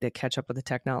laws that catch up with the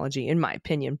technology, in my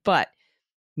opinion. But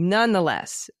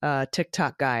nonetheless,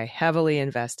 TikTok guy heavily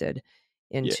invested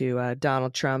into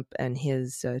Donald Trump and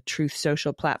his Truth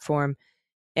Social platform.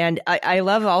 And I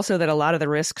love also that a lot of the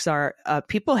risks are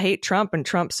people hate Trump and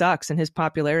Trump sucks, and his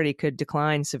popularity could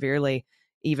decline severely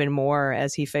even more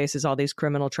as he faces all these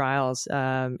criminal trials.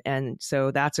 And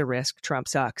so that's a risk. Trump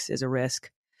sucks is a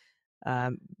risk.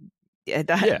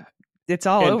 It's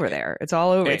all over there. It's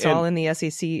all over. It's all in the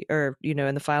SEC or,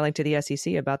 in the filing to the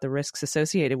SEC about the risks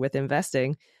associated with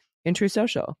investing in True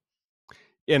Social.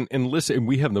 And listen,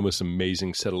 we have the most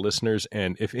amazing set of listeners.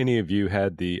 And if any of you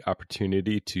had the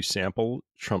opportunity to sample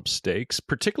Trump steaks,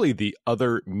 particularly the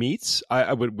other meats,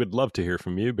 I would love to hear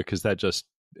from you, because that just,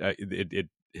 it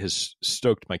has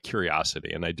stoked my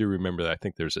curiosity. And I do remember that I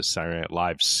think there's a Saturday Night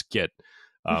Live skit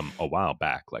a while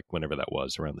back, like whenever that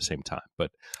was, around the same time.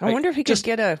 But I wonder if he could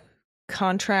get a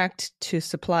contract to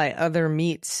supply other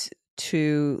meats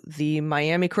to the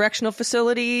Miami Correctional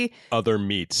Facility. Other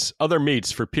meats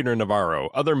for Peter Navarro.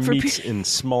 Other meats in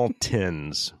small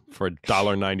tins for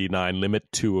 $1.99, limit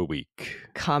 2 a week.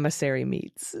 Commissary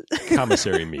meats.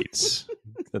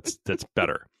 That's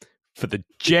better. For the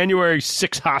January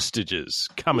 6 hostages,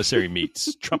 commissary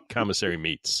meats, Trump commissary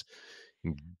meats,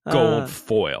 gold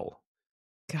foil.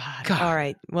 God. All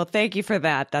right. Well, thank you for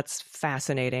that. That's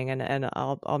fascinating, and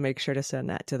I'll make sure to send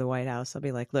that to the White House. I'll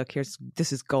be like, look,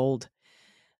 this is gold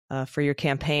for your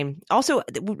campaign. Also,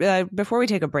 before we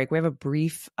take a break, we have a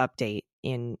brief update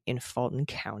in Fulton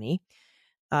County.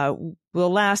 Well,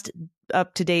 last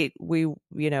up to date,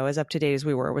 as up to date as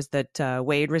we were, was that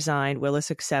Wade resigned,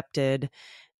 Willis accepted.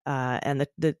 And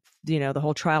the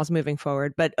whole trial's moving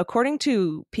forward. But according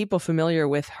to people familiar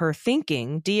with her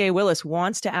thinking, DA Willis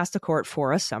wants to ask the court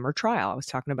for a summer trial. I was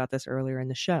talking about this earlier in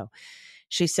the show.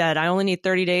 She said, I only need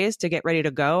 30 days to get ready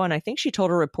to go. And I think she told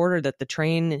a reporter that the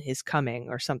train is coming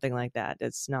or something like that.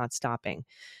 It's not stopping.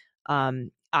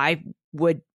 I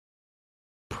would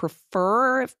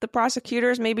prefer if the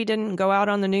prosecutors maybe didn't go out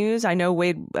on the news. I know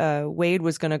Wade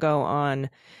was going to go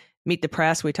on Meet the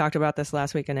Press. We talked about this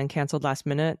last week and then canceled last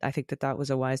minute. I think that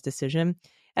was a wise decision,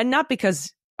 and not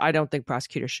because I don't think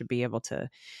prosecutors should be able to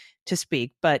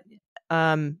speak, but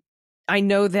I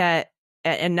know that,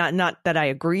 and not that I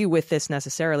agree with this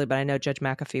necessarily, but I know Judge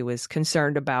McAfee was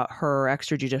concerned about her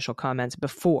extrajudicial comments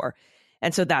before,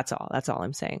 and so that's all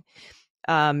I'm saying.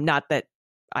 Not that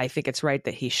I think it's right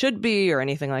that he should be or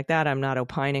anything like that. I'm not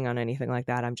opining on anything like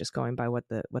that. I'm just going by what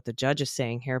the judge is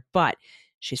saying here, but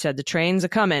She said the train's a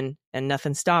coming and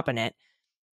nothing's stopping it.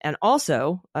 And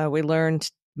also, we learned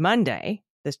Monday,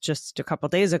 this just a couple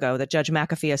days ago, that Judge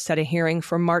McAfee has set a hearing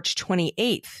for March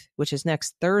 28th, which is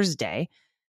next Thursday,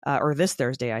 or this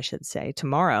Thursday, I should say,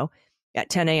 tomorrow at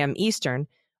 10 a.m. Eastern,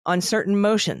 on certain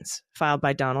motions filed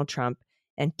by Donald Trump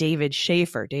and David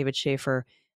Schaefer. David Schaefer,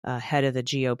 head of the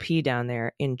GOP down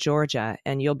there in Georgia.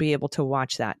 And you'll be able to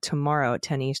watch that tomorrow at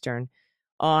 10 Eastern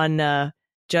on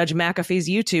Judge McAfee's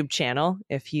YouTube channel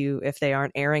if they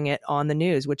aren't airing it on the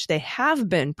news, which they have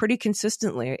been pretty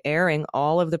consistently airing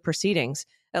all of the proceedings,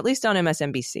 at least on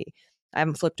MSNBC. I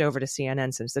haven't flipped over to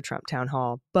CNN since the Trump town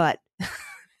hall, but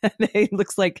it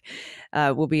looks like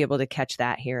we'll be able to catch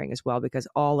that hearing as well, because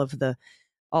all of the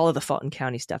Fulton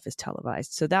County stuff is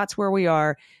televised. So that's where we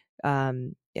are.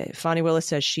 Fani Willis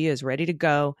says she is ready to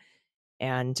go.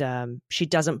 And she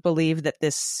doesn't believe that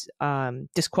this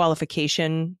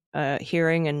disqualification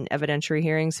hearing and evidentiary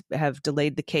hearings have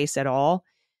delayed the case at all.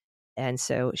 And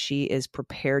so she is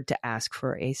prepared to ask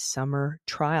for a summer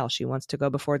trial. She wants to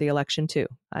go before the election, too.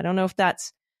 I don't know.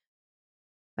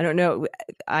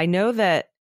 I know that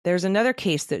there's another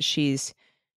case that she's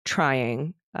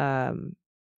trying out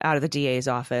of the DA's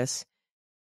office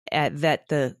that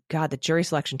the jury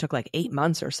selection took like 8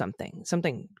 months or something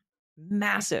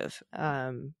massive.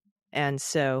 And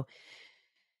so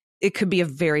it could be a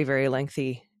very, very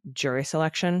lengthy jury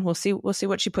selection. We'll see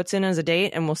what she puts in as a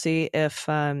date, and we'll see if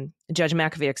Judge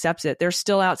McAfee accepts it. There's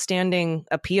still outstanding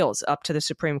appeals up to the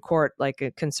Supreme Court,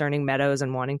 like concerning Meadows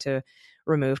and wanting to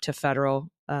remove to federal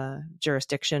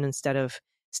jurisdiction instead of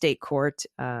state court.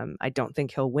 I don't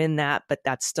think he'll win that, but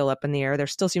that's still up in the air. There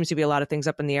still seems to be a lot of things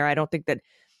up in the air. I don't think that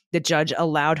the judge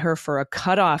allowed her for a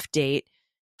cutoff date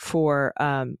for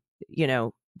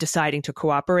deciding to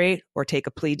cooperate or take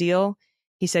a plea deal.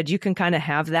 He said, you can kind of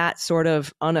have that sort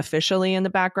of unofficially in the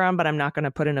background, but I'm not going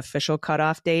to put an official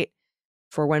cutoff date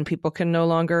for when people can no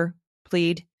longer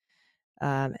plead.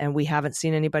 And we haven't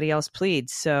seen anybody else plead.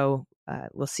 So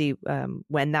we'll see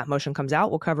when that motion comes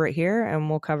out. We'll cover it here, and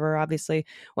we'll cover, obviously,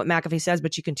 what McAfee says,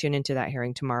 but you can tune into that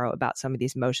hearing tomorrow about some of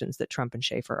these motions that Trump and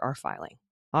Schaefer are filing.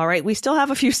 All right. We still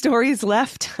have a few stories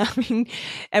left.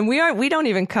 And we don't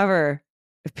even cover,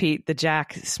 Pete, the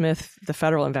Jack Smith, the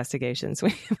federal investigations.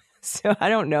 So I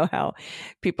don't know how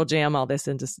people jam all this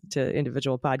into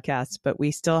individual podcasts, but we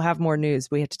still have more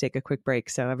news. We have to take a quick break.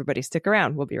 So everybody stick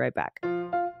around. We'll be right back.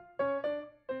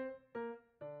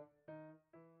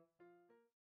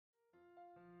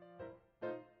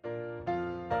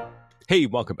 Hey,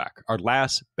 welcome back. Our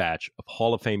last batch of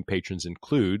Hall of Fame patrons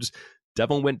includes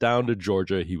Devil went down to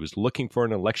Georgia. He was looking for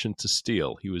an election to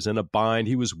steal. He was in a bind.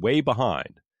 He was way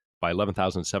behind by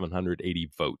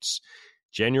 11,780 votes.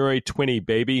 January 20,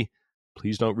 baby.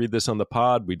 Please don't read this on the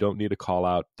pod. We don't need a call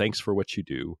out. Thanks for what you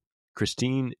do.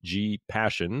 Christine G.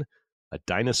 Passion, A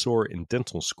Dinosaur in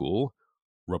Dental School,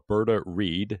 Roberta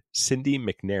Reed, Cindy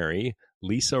McNary,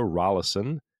 Lisa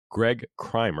Rollison, Greg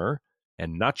Crimer,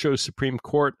 and Nacho Supreme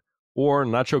Court or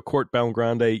Nacho Court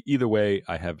Belgrande. Either way,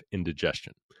 I have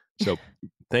indigestion. So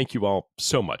thank you all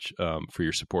so much for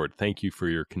your support. Thank you for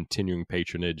your continuing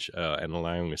patronage and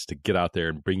allowing us to get out there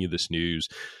and bring you this news,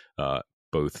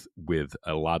 both with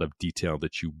a lot of detail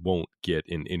that you won't get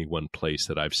in any one place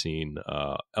that I've seen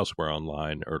elsewhere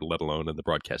online, or let alone in the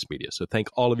broadcast media. So thank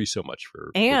all of you so much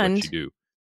for what you do.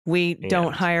 We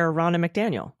don't hire Ronna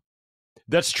McDaniel.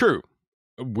 That's true.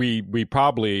 We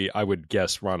probably, I would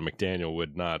guess Ronna McDaniel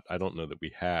would not. I don't know that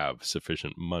we have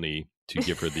sufficient money to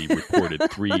give her the reported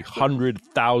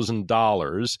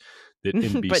 $300,000 that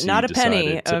NBC but not a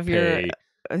penny to of pay.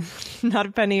 Not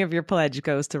a penny of your pledge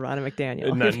goes to Ronna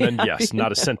McDaniel. Yes,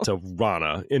 not a cent to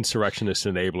Ronna, insurrectionist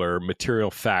enabler,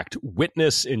 material fact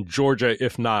witness in Georgia,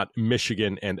 if not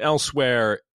Michigan and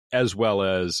elsewhere, as well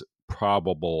as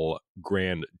probable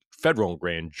federal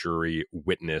grand jury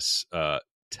witness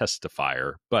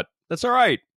testifier. But that's all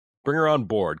right. Bring her on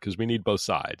board, because we need both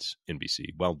sides,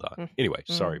 NBC. Well done. Anyway,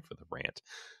 sorry for the rant.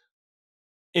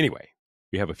 Anyway,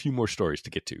 we have a few more stories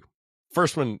to get to.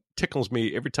 First one tickles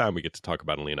me every time we get to talk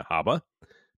about Alina Habba,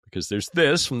 because there's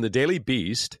this from the Daily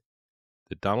Beast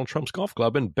that Donald Trump's golf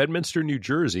club in Bedminster, New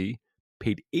Jersey,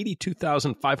 paid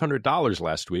 $82,500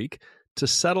 last week to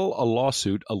settle a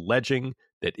lawsuit alleging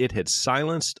that it had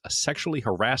silenced a sexually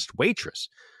harassed waitress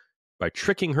by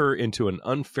tricking her into an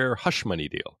unfair hush money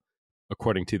deal,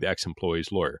 according to the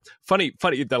ex-employee's lawyer. Funny,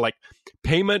 that like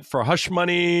payment for hush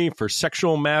money for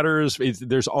sexual matters.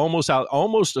 There's almost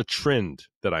a trend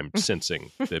that I'm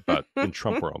sensing about in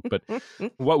Trump world. But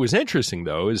what was interesting,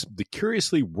 though, is the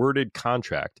curiously worded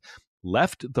contract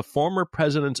left the former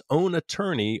president's own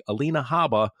attorney, Alina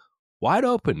Habba, wide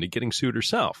open to getting sued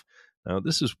herself. Now,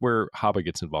 this is where Haba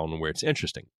gets involved and where it's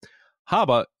interesting.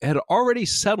 Haba had already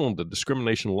settled a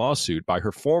discrimination lawsuit by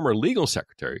her former legal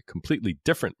secretary, completely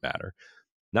different matter,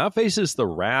 now faces the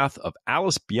wrath of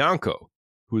Alice Bianco,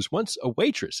 who was once a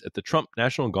waitress at the Trump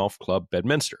National Golf Club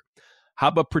Bedminster.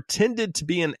 Haba pretended to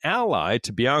be an ally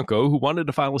to Bianco, who wanted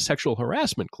to file a sexual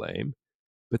harassment claim,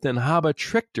 but then Haba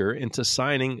tricked her into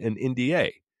signing an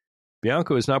NDA.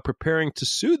 Bianco is now preparing to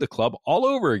sue the club all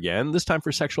over again, this time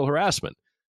for sexual harassment.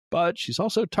 But she's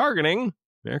also targeting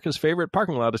America's favorite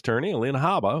parking lot attorney, Alina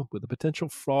Haba, with a potential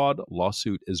fraud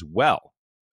lawsuit as well.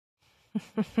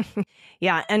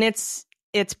 Yeah, and it's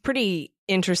pretty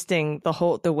interesting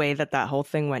the way that whole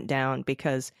thing went down,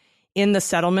 because in the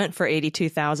settlement for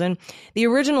 $82,000, the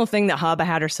original thing that Haba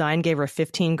had her sign gave her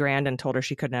 $15,000 and told her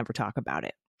she could never talk about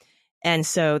it. And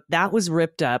so that was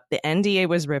ripped up. The NDA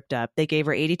was ripped up. They gave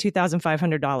her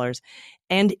 $82,500.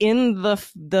 And in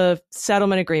the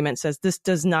settlement agreement says this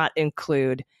does not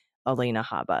include Alina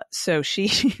Haba. So she,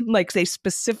 they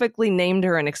specifically named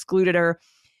her and excluded her.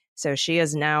 So she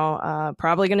is now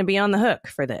probably going to be on the hook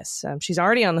for this. She's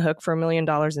already on the hook for $1 million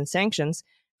in sanctions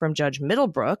from Judge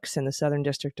Middlebrooks in the Southern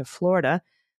District of Florida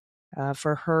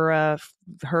for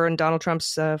her and Donald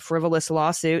Trump's frivolous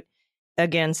lawsuit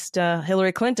against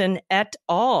Hillary Clinton et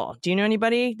al. Do you know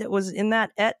anybody that was in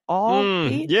that et al?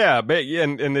 Yeah,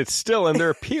 and it's still, and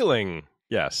they're appealing.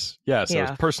 Yes. Yeah, I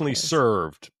was personally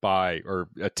served by, or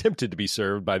attempted to be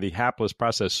served by the hapless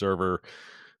process server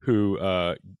who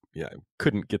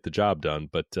couldn't get the job done.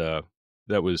 But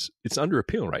it's under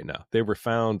appeal right now. They were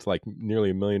found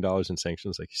nearly $1 million in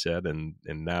sanctions, like you said, and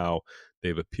now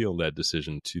they've appealed that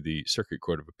decision to the Circuit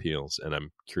Court of Appeals. And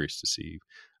I'm curious to see.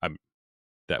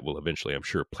 That will eventually, I'm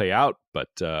sure, play out, but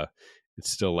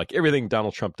it's still like everything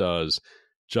Donald Trump does,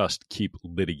 just keep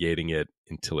litigating it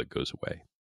until it goes away.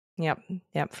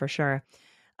 Yep, for sure.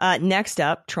 Next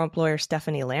up, Trump lawyer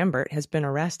Stephanie Lambert has been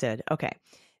arrested. Okay,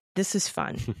 this is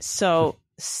fun. So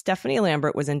Stephanie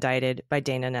Lambert was indicted by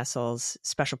Dana Nessel's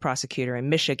special prosecutor in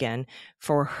Michigan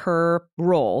for her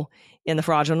role in the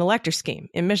fraudulent elector scheme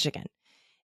in Michigan.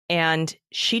 And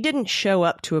she didn't show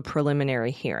up to a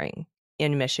preliminary hearing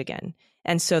in Michigan.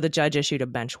 And so the judge issued a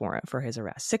bench warrant for his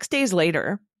arrest. 6 days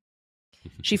later,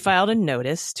 she filed a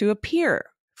notice to appear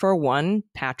for one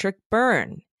Patrick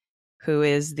Byrne, who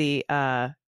is the,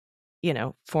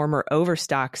 former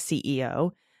Overstock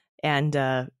CEO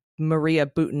and Maria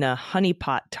Butina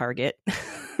honeypot target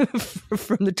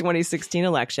from the 2016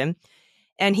 election.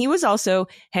 And he was also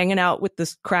hanging out with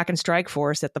this crack and strike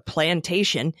force at the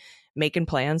plantation, making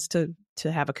plans to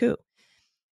have a coup.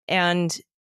 And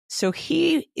so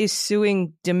he is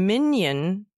suing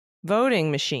Dominion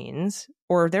voting machines,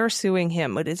 or they're suing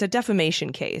him. It's a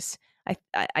defamation case.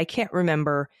 I can't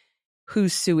remember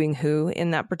who's suing who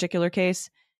in that particular case,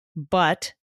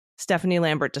 but Stephanie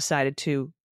Lambert decided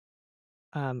to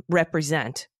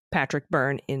represent Patrick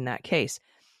Byrne in that case.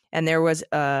 And there was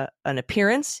an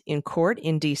appearance in court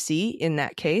in D.C. in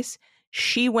that case.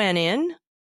 She went in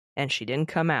and she didn't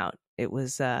come out. It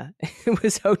was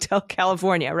Hotel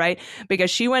California, right? Because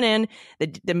she went in,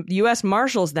 the U.S.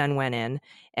 Marshals then went in,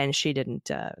 and they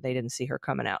didn't see her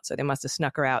coming out. So they must have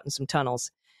snuck her out in some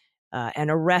tunnels and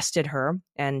arrested her.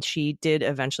 And she did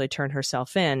eventually turn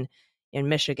herself in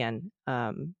Michigan,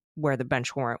 where the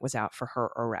bench warrant was out for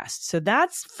her arrest. So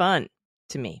that's fun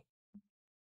to me.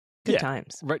 Good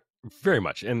times. Right. Very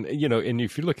much. And, and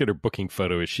if you look at her booking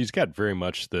photo, she's got very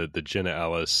much the Jenna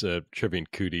Ellis, Trevian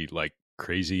Cootie,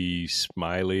 crazy,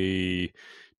 smiley,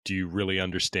 do you really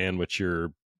understand what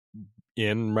you're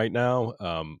in right now?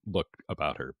 Look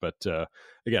about her. But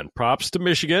again, props to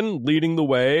Michigan leading the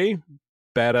way.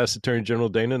 Badass Attorney General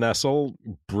Dana Nessel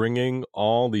bringing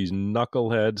all these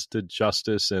knuckleheads to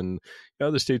justice, and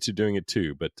other states are doing it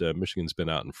too. But Michigan's been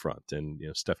out in front, and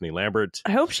Stephanie Lambert.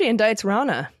 I hope she indicts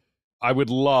Rana. I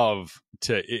would love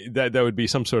to, that would be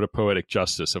some sort of poetic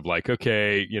justice of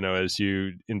okay, as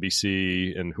you,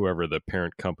 NBC and whoever the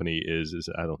parent company is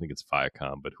I don't think it's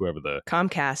Viacom, but whoever the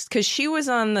Comcast, because she was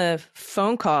on the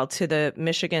phone call to the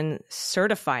Michigan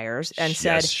certifiers and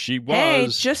said, she was. Hey,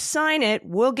 just sign it.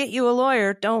 We'll get you a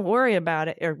lawyer. Don't worry about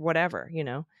it, or whatever,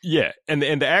 Yeah. And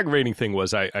the aggravating thing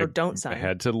was I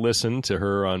had to listen to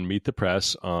her on Meet the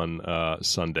Press on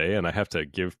Sunday, and I have to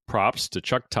give props to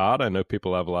Chuck Todd. I know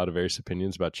people have a lot of various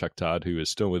opinions about Chuck Todd, who is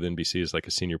still with NBC as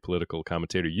a senior political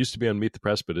commentator. Used to be on Meet the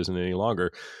Press, but isn't any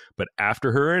longer. But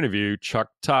after her interview, Chuck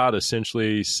Todd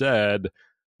essentially said,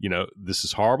 this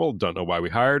is horrible. Don't know why we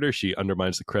hired her. She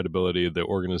undermines the credibility of the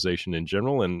organization in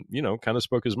general, and, kind of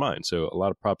spoke his mind. So a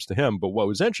lot of props to him. But what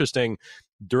was interesting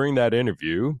during that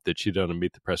interview that she done to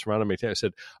Meet the Press, Ronna McTaggart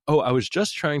said, I was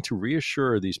just trying to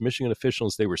reassure these Michigan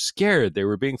officials they were scared. They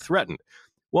were being threatened.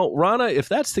 Well, Ronna, if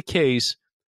that's the case,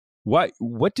 what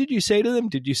did you say to them?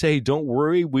 Did you say, don't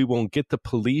worry, we won't get the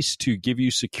police to give you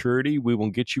security. We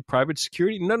won't get you private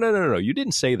security? No. You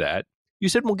didn't say that. You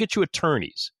said we'll get you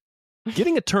attorneys.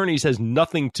 Getting attorneys has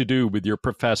nothing to do with your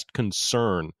professed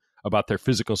concern about their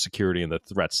physical security and the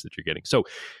threats that you're getting. So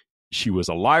she was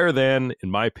a liar then. In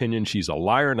my opinion, she's a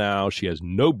liar now. She has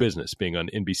no business being on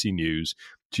NBC News.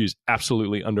 She's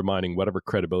absolutely undermining whatever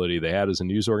credibility they had as a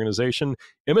news organization.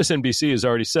 MSNBC has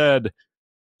already said,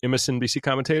 MSNBC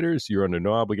commentators, you're under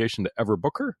no obligation to ever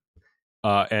book her.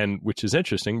 And which is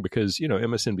interesting because,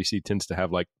 MSNBC tends to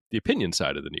have like the opinion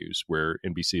side of the news where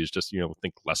NBC is just,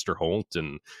 think Lester Holt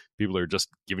and people are just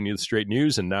giving you the straight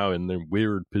news. And now in the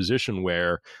weird position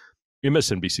where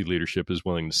MSNBC leadership is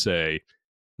willing to say,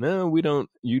 no,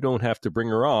 you don't have to bring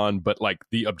her on. But like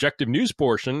the objective news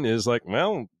portion is like,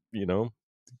 well,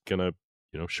 gonna,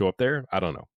 show up there. I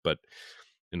don't know. But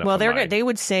they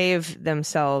would save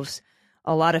themselves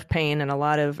a lot of pain and a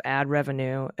lot of ad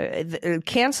revenue.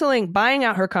 Buying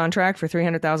out her contract for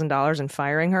 $300,000 and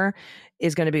firing her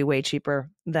is going to be way cheaper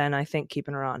than I think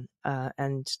keeping her on.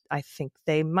 And I think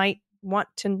they might want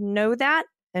to know that.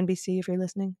 NBC, if you're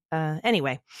listening.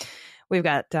 Anyway, we've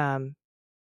got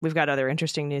other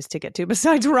interesting news to get to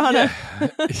besides Ronna.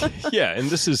 Yeah, and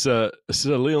this is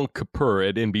Leon Kapur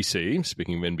at NBC.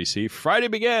 Speaking of NBC, Friday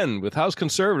began with House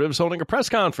conservatives holding a press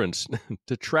conference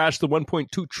to trash the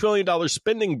 $1.2 trillion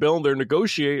spending bill.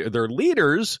 Their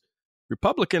leaders,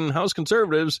 Republican House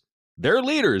conservatives, their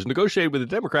leaders negotiated with the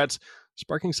Democrats,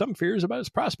 sparking some fears about its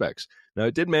prospects. Now,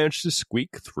 it did manage to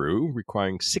squeak through,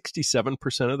 requiring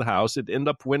 67% of the House. It ended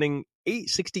up winning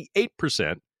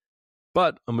 68%.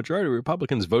 But a majority of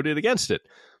Republicans voted against it.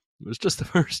 It was just the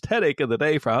first headache of the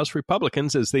day for House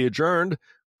Republicans as they adjourned.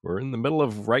 We're in the middle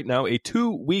of, right now, a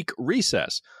 2-week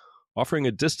recess, offering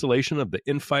a distillation of the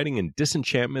infighting and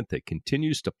disenchantment that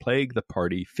continues to plague the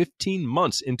party 15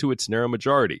 months into its narrow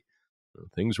majority.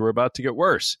 Things were about to get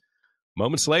worse.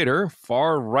 Moments later,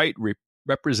 far-right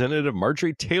Representative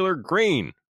Marjorie Taylor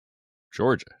Greene,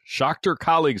 Georgia, shocked her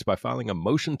colleagues by filing a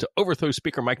motion to overthrow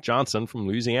Speaker Mike Johnson from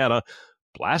Louisiana,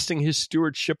 blasting his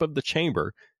stewardship of the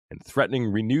chamber and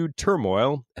threatening renewed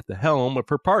turmoil at the helm of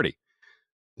her party.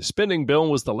 The spending bill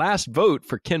was the last vote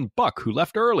for Ken Buck, who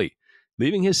left early,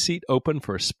 leaving his seat open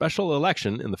for a special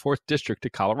election in the 4th District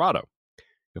of Colorado.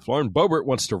 If Lauren Boebert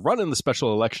wants to run in the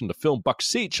special election to fill Buck's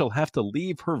seat, she'll have to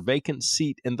leave her vacant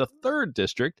seat in the 3rd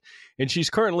District, and she's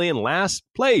currently in last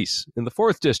place in the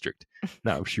 4th District.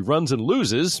 Now, if she runs and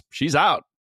loses, she's out,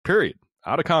 period,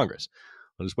 out of Congress.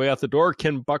 On his way out the door,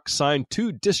 Ken Buck signed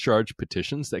 2 discharge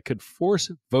petitions that could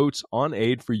force votes on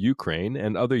aid for Ukraine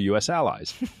and other U.S.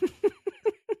 allies.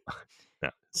 Now,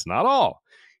 it's not all.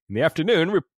 In the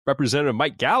afternoon, Representative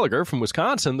Mike Gallagher from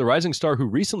Wisconsin, the rising star who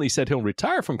recently said he'll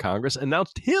retire from Congress,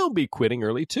 announced he'll be quitting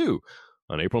early, too,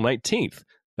 on April 19th.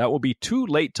 That will be too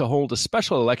late to hold a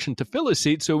special election to fill his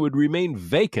seat, so it would remain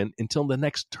vacant until the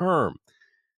next term.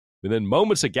 Within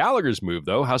moments of Gallagher's move,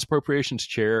 though, House Appropriations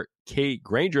Chair Kay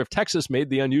Granger of Texas made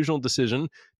the unusual decision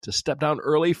to step down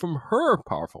early from her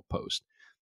powerful post.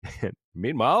 And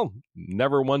meanwhile,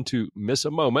 never one to miss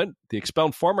a moment, the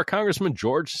expelled former Congressman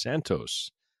George Santos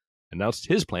announced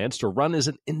his plans to run as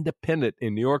an independent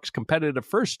in New York's competitive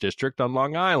 1st District on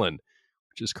Long Island,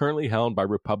 which is currently held by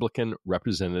Republican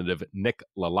Representative Nick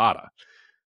LaLotta.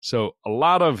 So a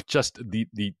lot of just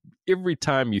the every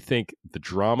time you think the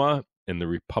drama in the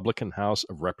Republican House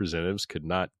of Representatives could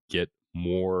not get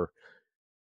more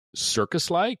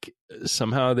circus-like,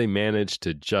 somehow they managed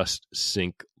to just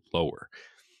sink lower.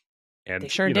 And they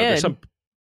sure did.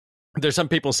 There's some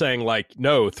people saying, like,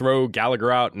 no, throw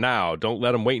Gallagher out now. Don't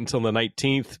let him wait until the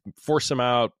 19th. Force him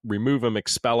out, remove him,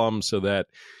 expel him so that,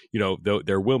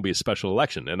 there will be a special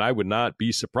election. And I would not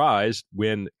be surprised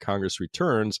when Congress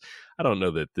returns. I don't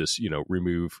know that this,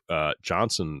 remove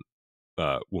Johnson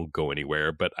won't go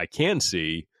anywhere, but I can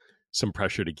see some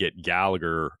pressure to get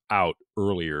Gallagher out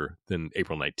earlier than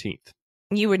April 19th.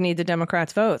 You would need the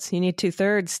Democrats' votes. You need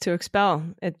 2/3 to expel.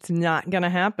 It's not going to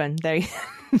happen. They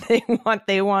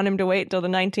want him to wait until the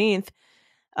 19th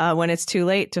when it's too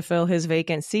late to fill his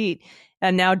vacant seat.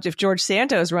 And now if George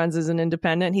Santos runs as an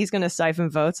independent, he's going to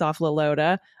siphon votes off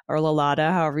LaLotta,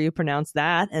 however you pronounce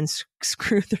that, and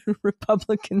screw the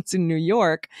Republicans in New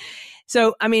York.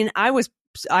 So, I mean,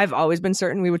 I've always been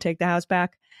certain we would take the House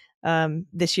back.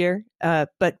 this year,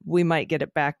 but we might get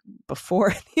it back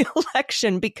before the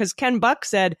election because Ken Buck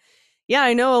said, yeah,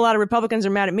 I know a lot of Republicans are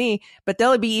mad at me, but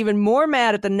they'll be even more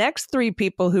mad at the next 3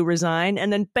 people who resign.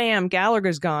 And then bam,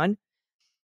 Gallagher's gone.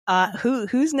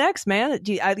 Who's next, man?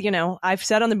 I've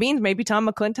said on the beans, maybe Tom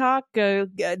McClintock.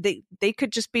 They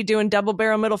could just be doing double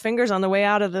barrel middle fingers on the way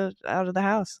out of the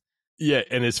House. Yeah,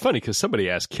 and it's funny because somebody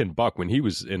asked Ken Buck when he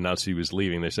was announced he was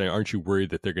leaving. They're saying, "Aren't you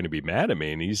worried that they're going to be mad at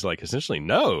me?" And he's like, essentially,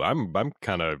 "No, I'm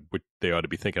kind of what they ought to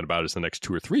be thinking about is the next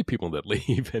 2 or 3 people that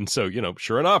leave." And so,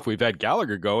 sure enough, we've had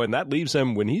Gallagher go, and that leaves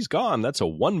him when he's gone. That's a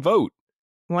one vote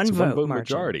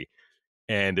majority.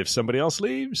 And if somebody else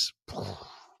leaves.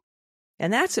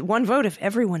 And that's 1 vote if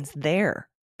everyone's there,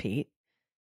 Pete.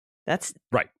 That's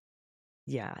right.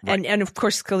 Yeah. Right. And of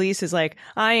course, Scalise is like,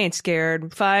 I ain't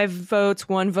scared. 5 votes,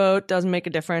 1 vote doesn't make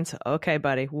a difference. Okay,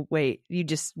 buddy, wait. You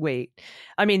just wait.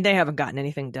 I mean, they haven't gotten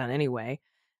anything done anyway.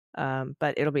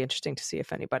 But it'll be interesting to see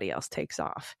if anybody else takes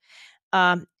off.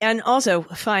 And also,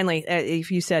 finally,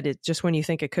 if you said it just when you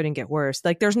think it couldn't get worse,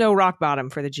 like there's no rock bottom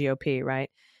for the GOP, right?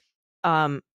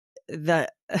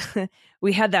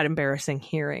 We had that embarrassing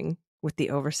hearing with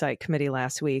the Oversight Committee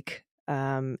last week.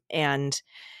 And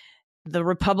the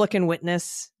Republican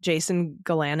witness, Jason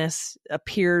Galanis,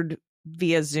 appeared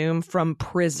via Zoom from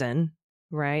prison,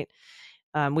 right?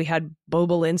 We had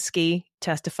Bobulinski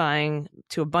testifying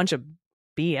to a bunch of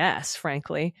BS,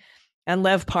 frankly. And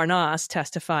Lev Parnas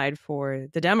testified for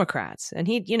the Democrats. And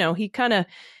he kind of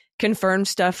confirmed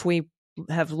stuff we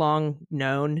have long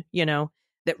known,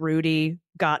 that Rudy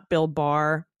got Bill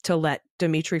Barr to let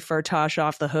Dmitry Firtash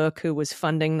off the hook, who was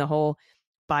funding the whole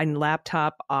Biden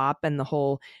laptop op and the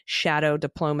whole shadow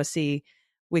diplomacy.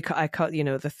 I call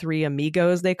the 3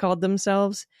 amigos they called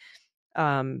themselves.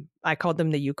 I called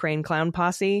them the Ukraine clown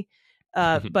posse.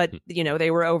 But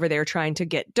they were over there trying to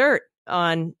get dirt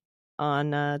on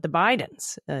the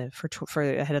Bidens for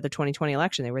ahead of the 2020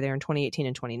 election. They were there in 2018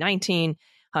 and 2019.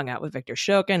 Hung out with Viktor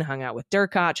Shokin, hung out with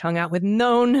Derkach, hung out with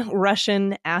known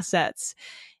Russian assets.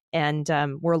 And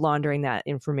we're laundering that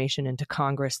information into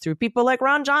Congress through people like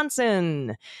Ron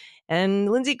Johnson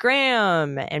and Lindsey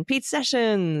Graham and Pete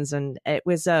Sessions. And it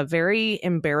was a very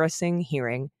embarrassing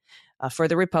hearing for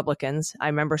the Republicans. I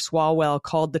remember Swalwell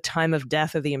called the time of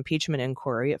death of the impeachment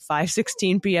inquiry at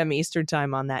 5:16 p.m. Eastern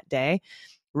time on that day,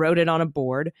 wrote it on a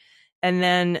board. And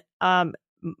then Jared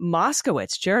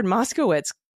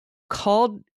Moskowitz,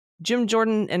 called Jim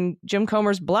Jordan and Jim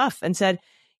Comer's bluff and said,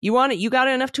 you want it? You got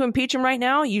enough to impeach him right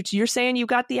now? You're saying you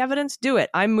got the evidence? Do it.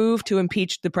 I move to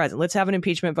impeach the president. Let's have an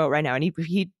impeachment vote right now. And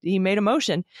he made a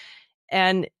motion,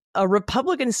 and a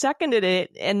Republican seconded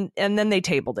it, and then they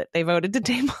tabled it. They voted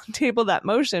to table that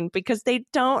motion because they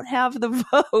don't have the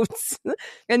votes.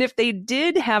 And if they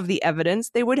did have the evidence,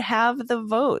 they would have the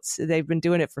votes. They've been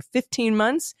doing it for 15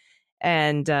 months,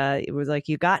 and it was like,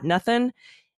 you got nothing.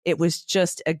 It was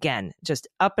just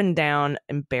up and down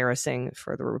embarrassing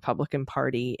for the Republican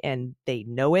Party, and they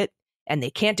know it, and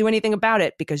they can't do anything about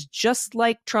it because just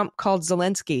like Trump called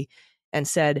Zelensky and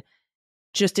said,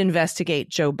 just investigate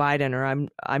Joe Biden or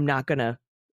I'm not going to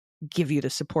give you the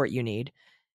support you need.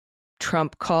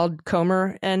 Trump called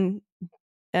Comer and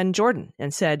Jordan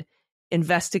and said,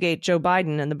 investigate Joe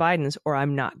Biden and the Bidens or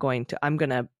I'm going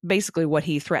to basically what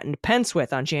he threatened Pence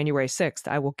with on January 6th.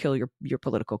 I will kill your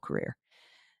political career.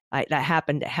 That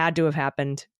happened. It had to have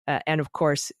happened. And of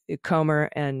course, Comer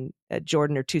and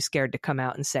Jordan are too scared to come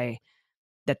out and say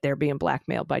that they're being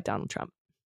blackmailed by Donald Trump.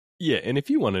 Yeah, and if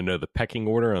you want to know the pecking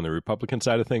order on the Republican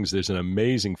side of things, there's an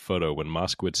amazing photo when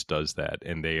Moskowitz does that,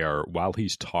 and while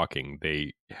he's talking,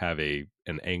 they have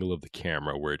an angle of the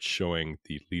camera where it's showing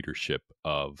the leadership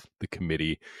of the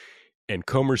committee, and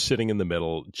Comer's sitting in the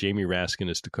middle, Jamie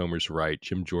Raskin is to Comer's right,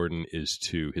 Jim Jordan is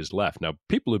to his left. Now,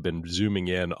 people have been zooming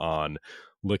in on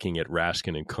looking at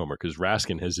Raskin and Comer because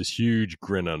Raskin has this huge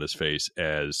grin on his face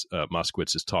as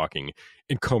Moskowitz is talking,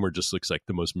 and Comer just looks like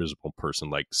the most miserable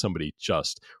person, like somebody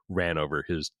just ran over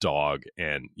his dog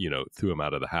and threw him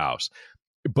out of the house.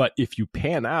 But if you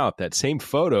pan out that same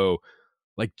photo,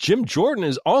 like Jim Jordan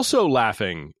is also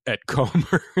laughing at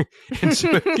Comer. And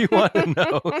so if you want to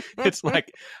know, it's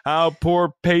like how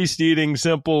poor paste-eating,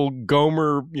 simple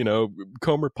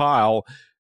Comer Pyle,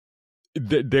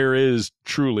 there is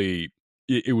truly...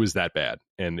 It was that bad.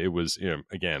 And it was,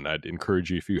 again, I'd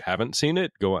encourage you, if you haven't seen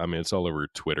it, it's all over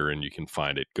Twitter and you can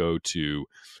find it. Go to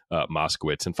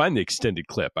Moskowitz and find the extended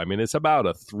clip. It's about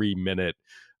a 3-minute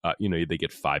They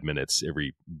get 5 minutes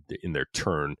in their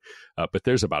turn, but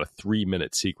there's about a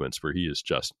 3-minute sequence where he is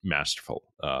just masterful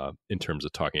in terms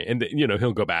of talking. And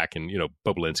he'll go back and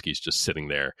Bobulinski's just sitting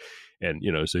there, and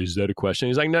so is that a question?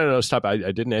 He's like, no, stop! I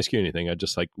didn't ask you anything. I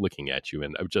just like looking at you,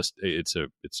 and it's a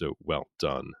well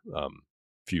done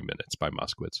few minutes by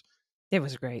Moskowitz. It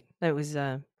was great. It was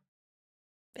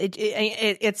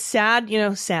it's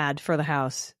sad, sad for the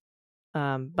House,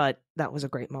 but that was a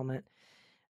great moment,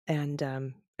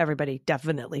 and everybody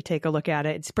definitely take a look at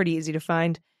it. It's pretty easy to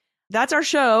find. That's our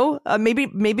show.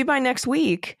 Maybe by next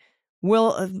week,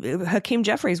 Hakeem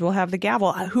Jeffries will have the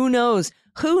gavel. Who knows?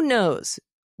 Who knows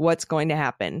what's going to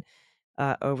happen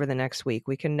over the next week?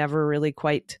 We can never really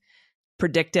quite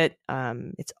predict it.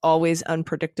 It's always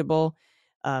unpredictable,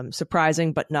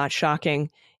 surprising, but not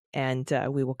shocking. And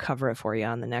we will cover it for you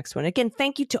on the next one. Again,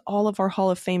 thank you to all of our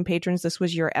Hall of Fame patrons. This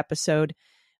was your episode.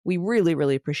 We really,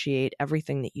 really appreciate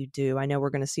everything that you do. I know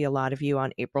we're going to see a lot of you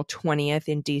on April 20th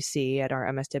in D.C. at our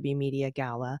MSW Media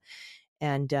Gala.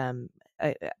 And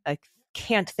I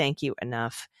can't thank you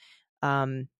enough.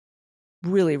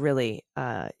 Really, really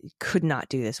could not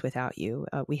do this without you.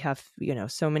 We have,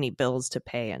 so many bills to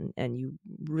pay, and you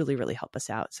really, really help us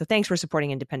out. So thanks for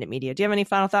supporting independent media. Do you have any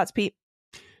final thoughts, Pete?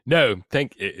 No,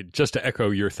 just to echo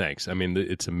your thanks. I mean,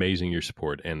 it's amazing your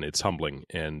support, and it's humbling,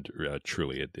 and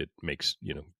truly it makes,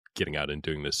 getting out and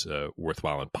doing this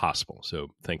worthwhile and possible. So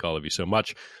thank all of you so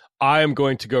much. I am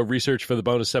going to go research for the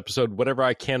bonus episode whatever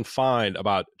I can find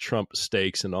about Trump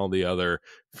stakes and all the other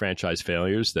franchise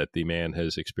failures that the man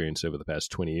has experienced over the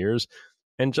past 20 years.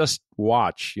 And just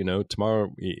watch,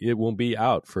 tomorrow it won't be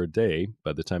out for a day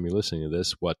by the time you're listening to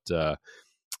this, what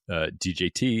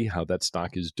DJT, how that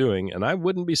stock is doing. And I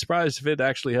wouldn't be surprised if it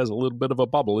actually has a little bit of a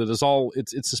bubble. It's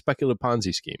a speculative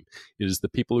Ponzi scheme. It is the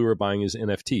people who are buying his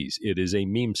NFTs. It is a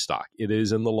meme stock. It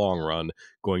is in the long run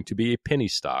going to be a penny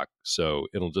stock. So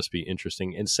it'll just be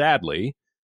interesting. And sadly,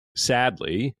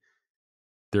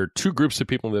 there are two groups of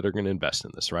people that are going to invest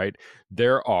in this, right?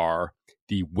 There are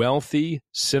the wealthy,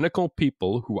 cynical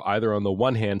people who either on the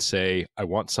one hand say, I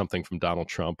want something from Donald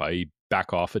Trump, i.e.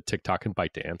 back off at TikTok and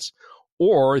ByteDance,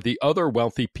 or the other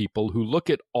wealthy people who look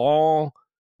at all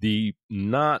the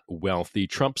not wealthy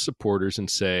Trump supporters and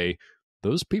say,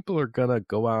 those people are going to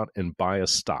go out and buy a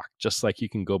stock, just like you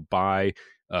can go buy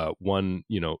one,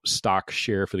 stock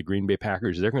share for the Green Bay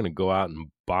Packers. They're going to go out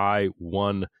and buy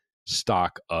one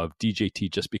stock of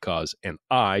DJT just because. And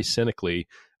I, cynically,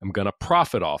 am going to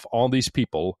profit off all these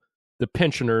people, the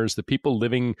pensioners, the people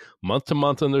living month to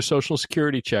month on their Social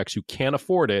Security checks who can't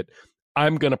afford it.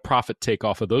 I'm going to profit take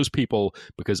off of those people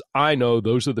because I know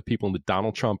those are the people that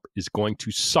Donald Trump is going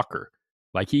to sucker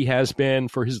like he has been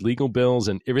for his legal bills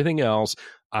and everything else.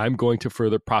 I'm going to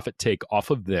further profit take off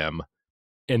of them.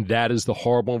 And that is the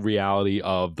horrible reality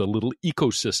of the little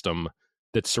ecosystem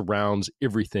that surrounds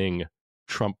everything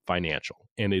Trump financial.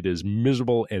 And it is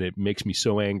miserable and it makes me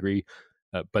so angry.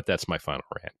 But that's my final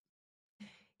rant.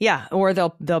 Yeah. Or they'll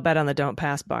bet on the don't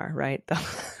pass bar, right?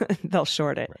 They'll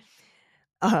short it.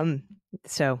 Right.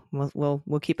 So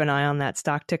we'll keep an eye on that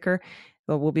stock ticker.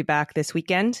 But we'll be back this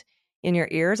weekend in your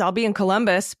ears. I'll be in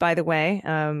Columbus, by the way,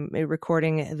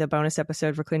 recording the bonus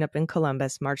episode for Cleanup in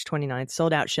Columbus, March 29th.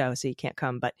 Sold out show, so you can't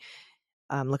come. But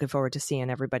I'm looking forward to seeing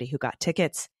everybody who got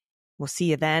tickets. We'll see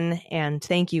you then. And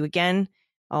thank you again,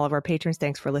 all of our patrons.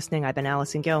 Thanks for listening. I've been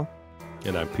Allison Gill.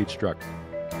 And I'm Pete Strzok.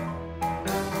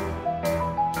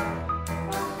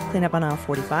 Cleanup on Aisle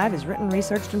 45 is written,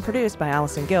 researched, and produced by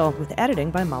Allison Gill, with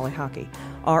editing by Molly Hockey.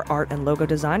 Our art and logo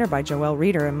design are by Joelle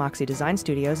Reeder and Moxie Design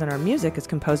Studios, and our music is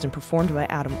composed and performed by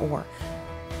Adam Orr.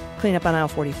 Cleanup on Aisle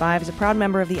 45 is a proud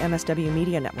member of the MSW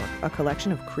Media Network, a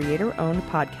collection of creator-owned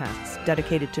podcasts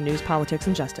dedicated to news, politics,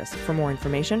 and justice. For more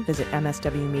information, visit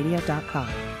mswmedia.com.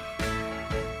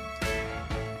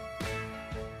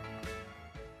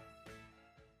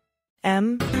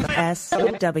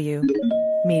 MSW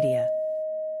Media.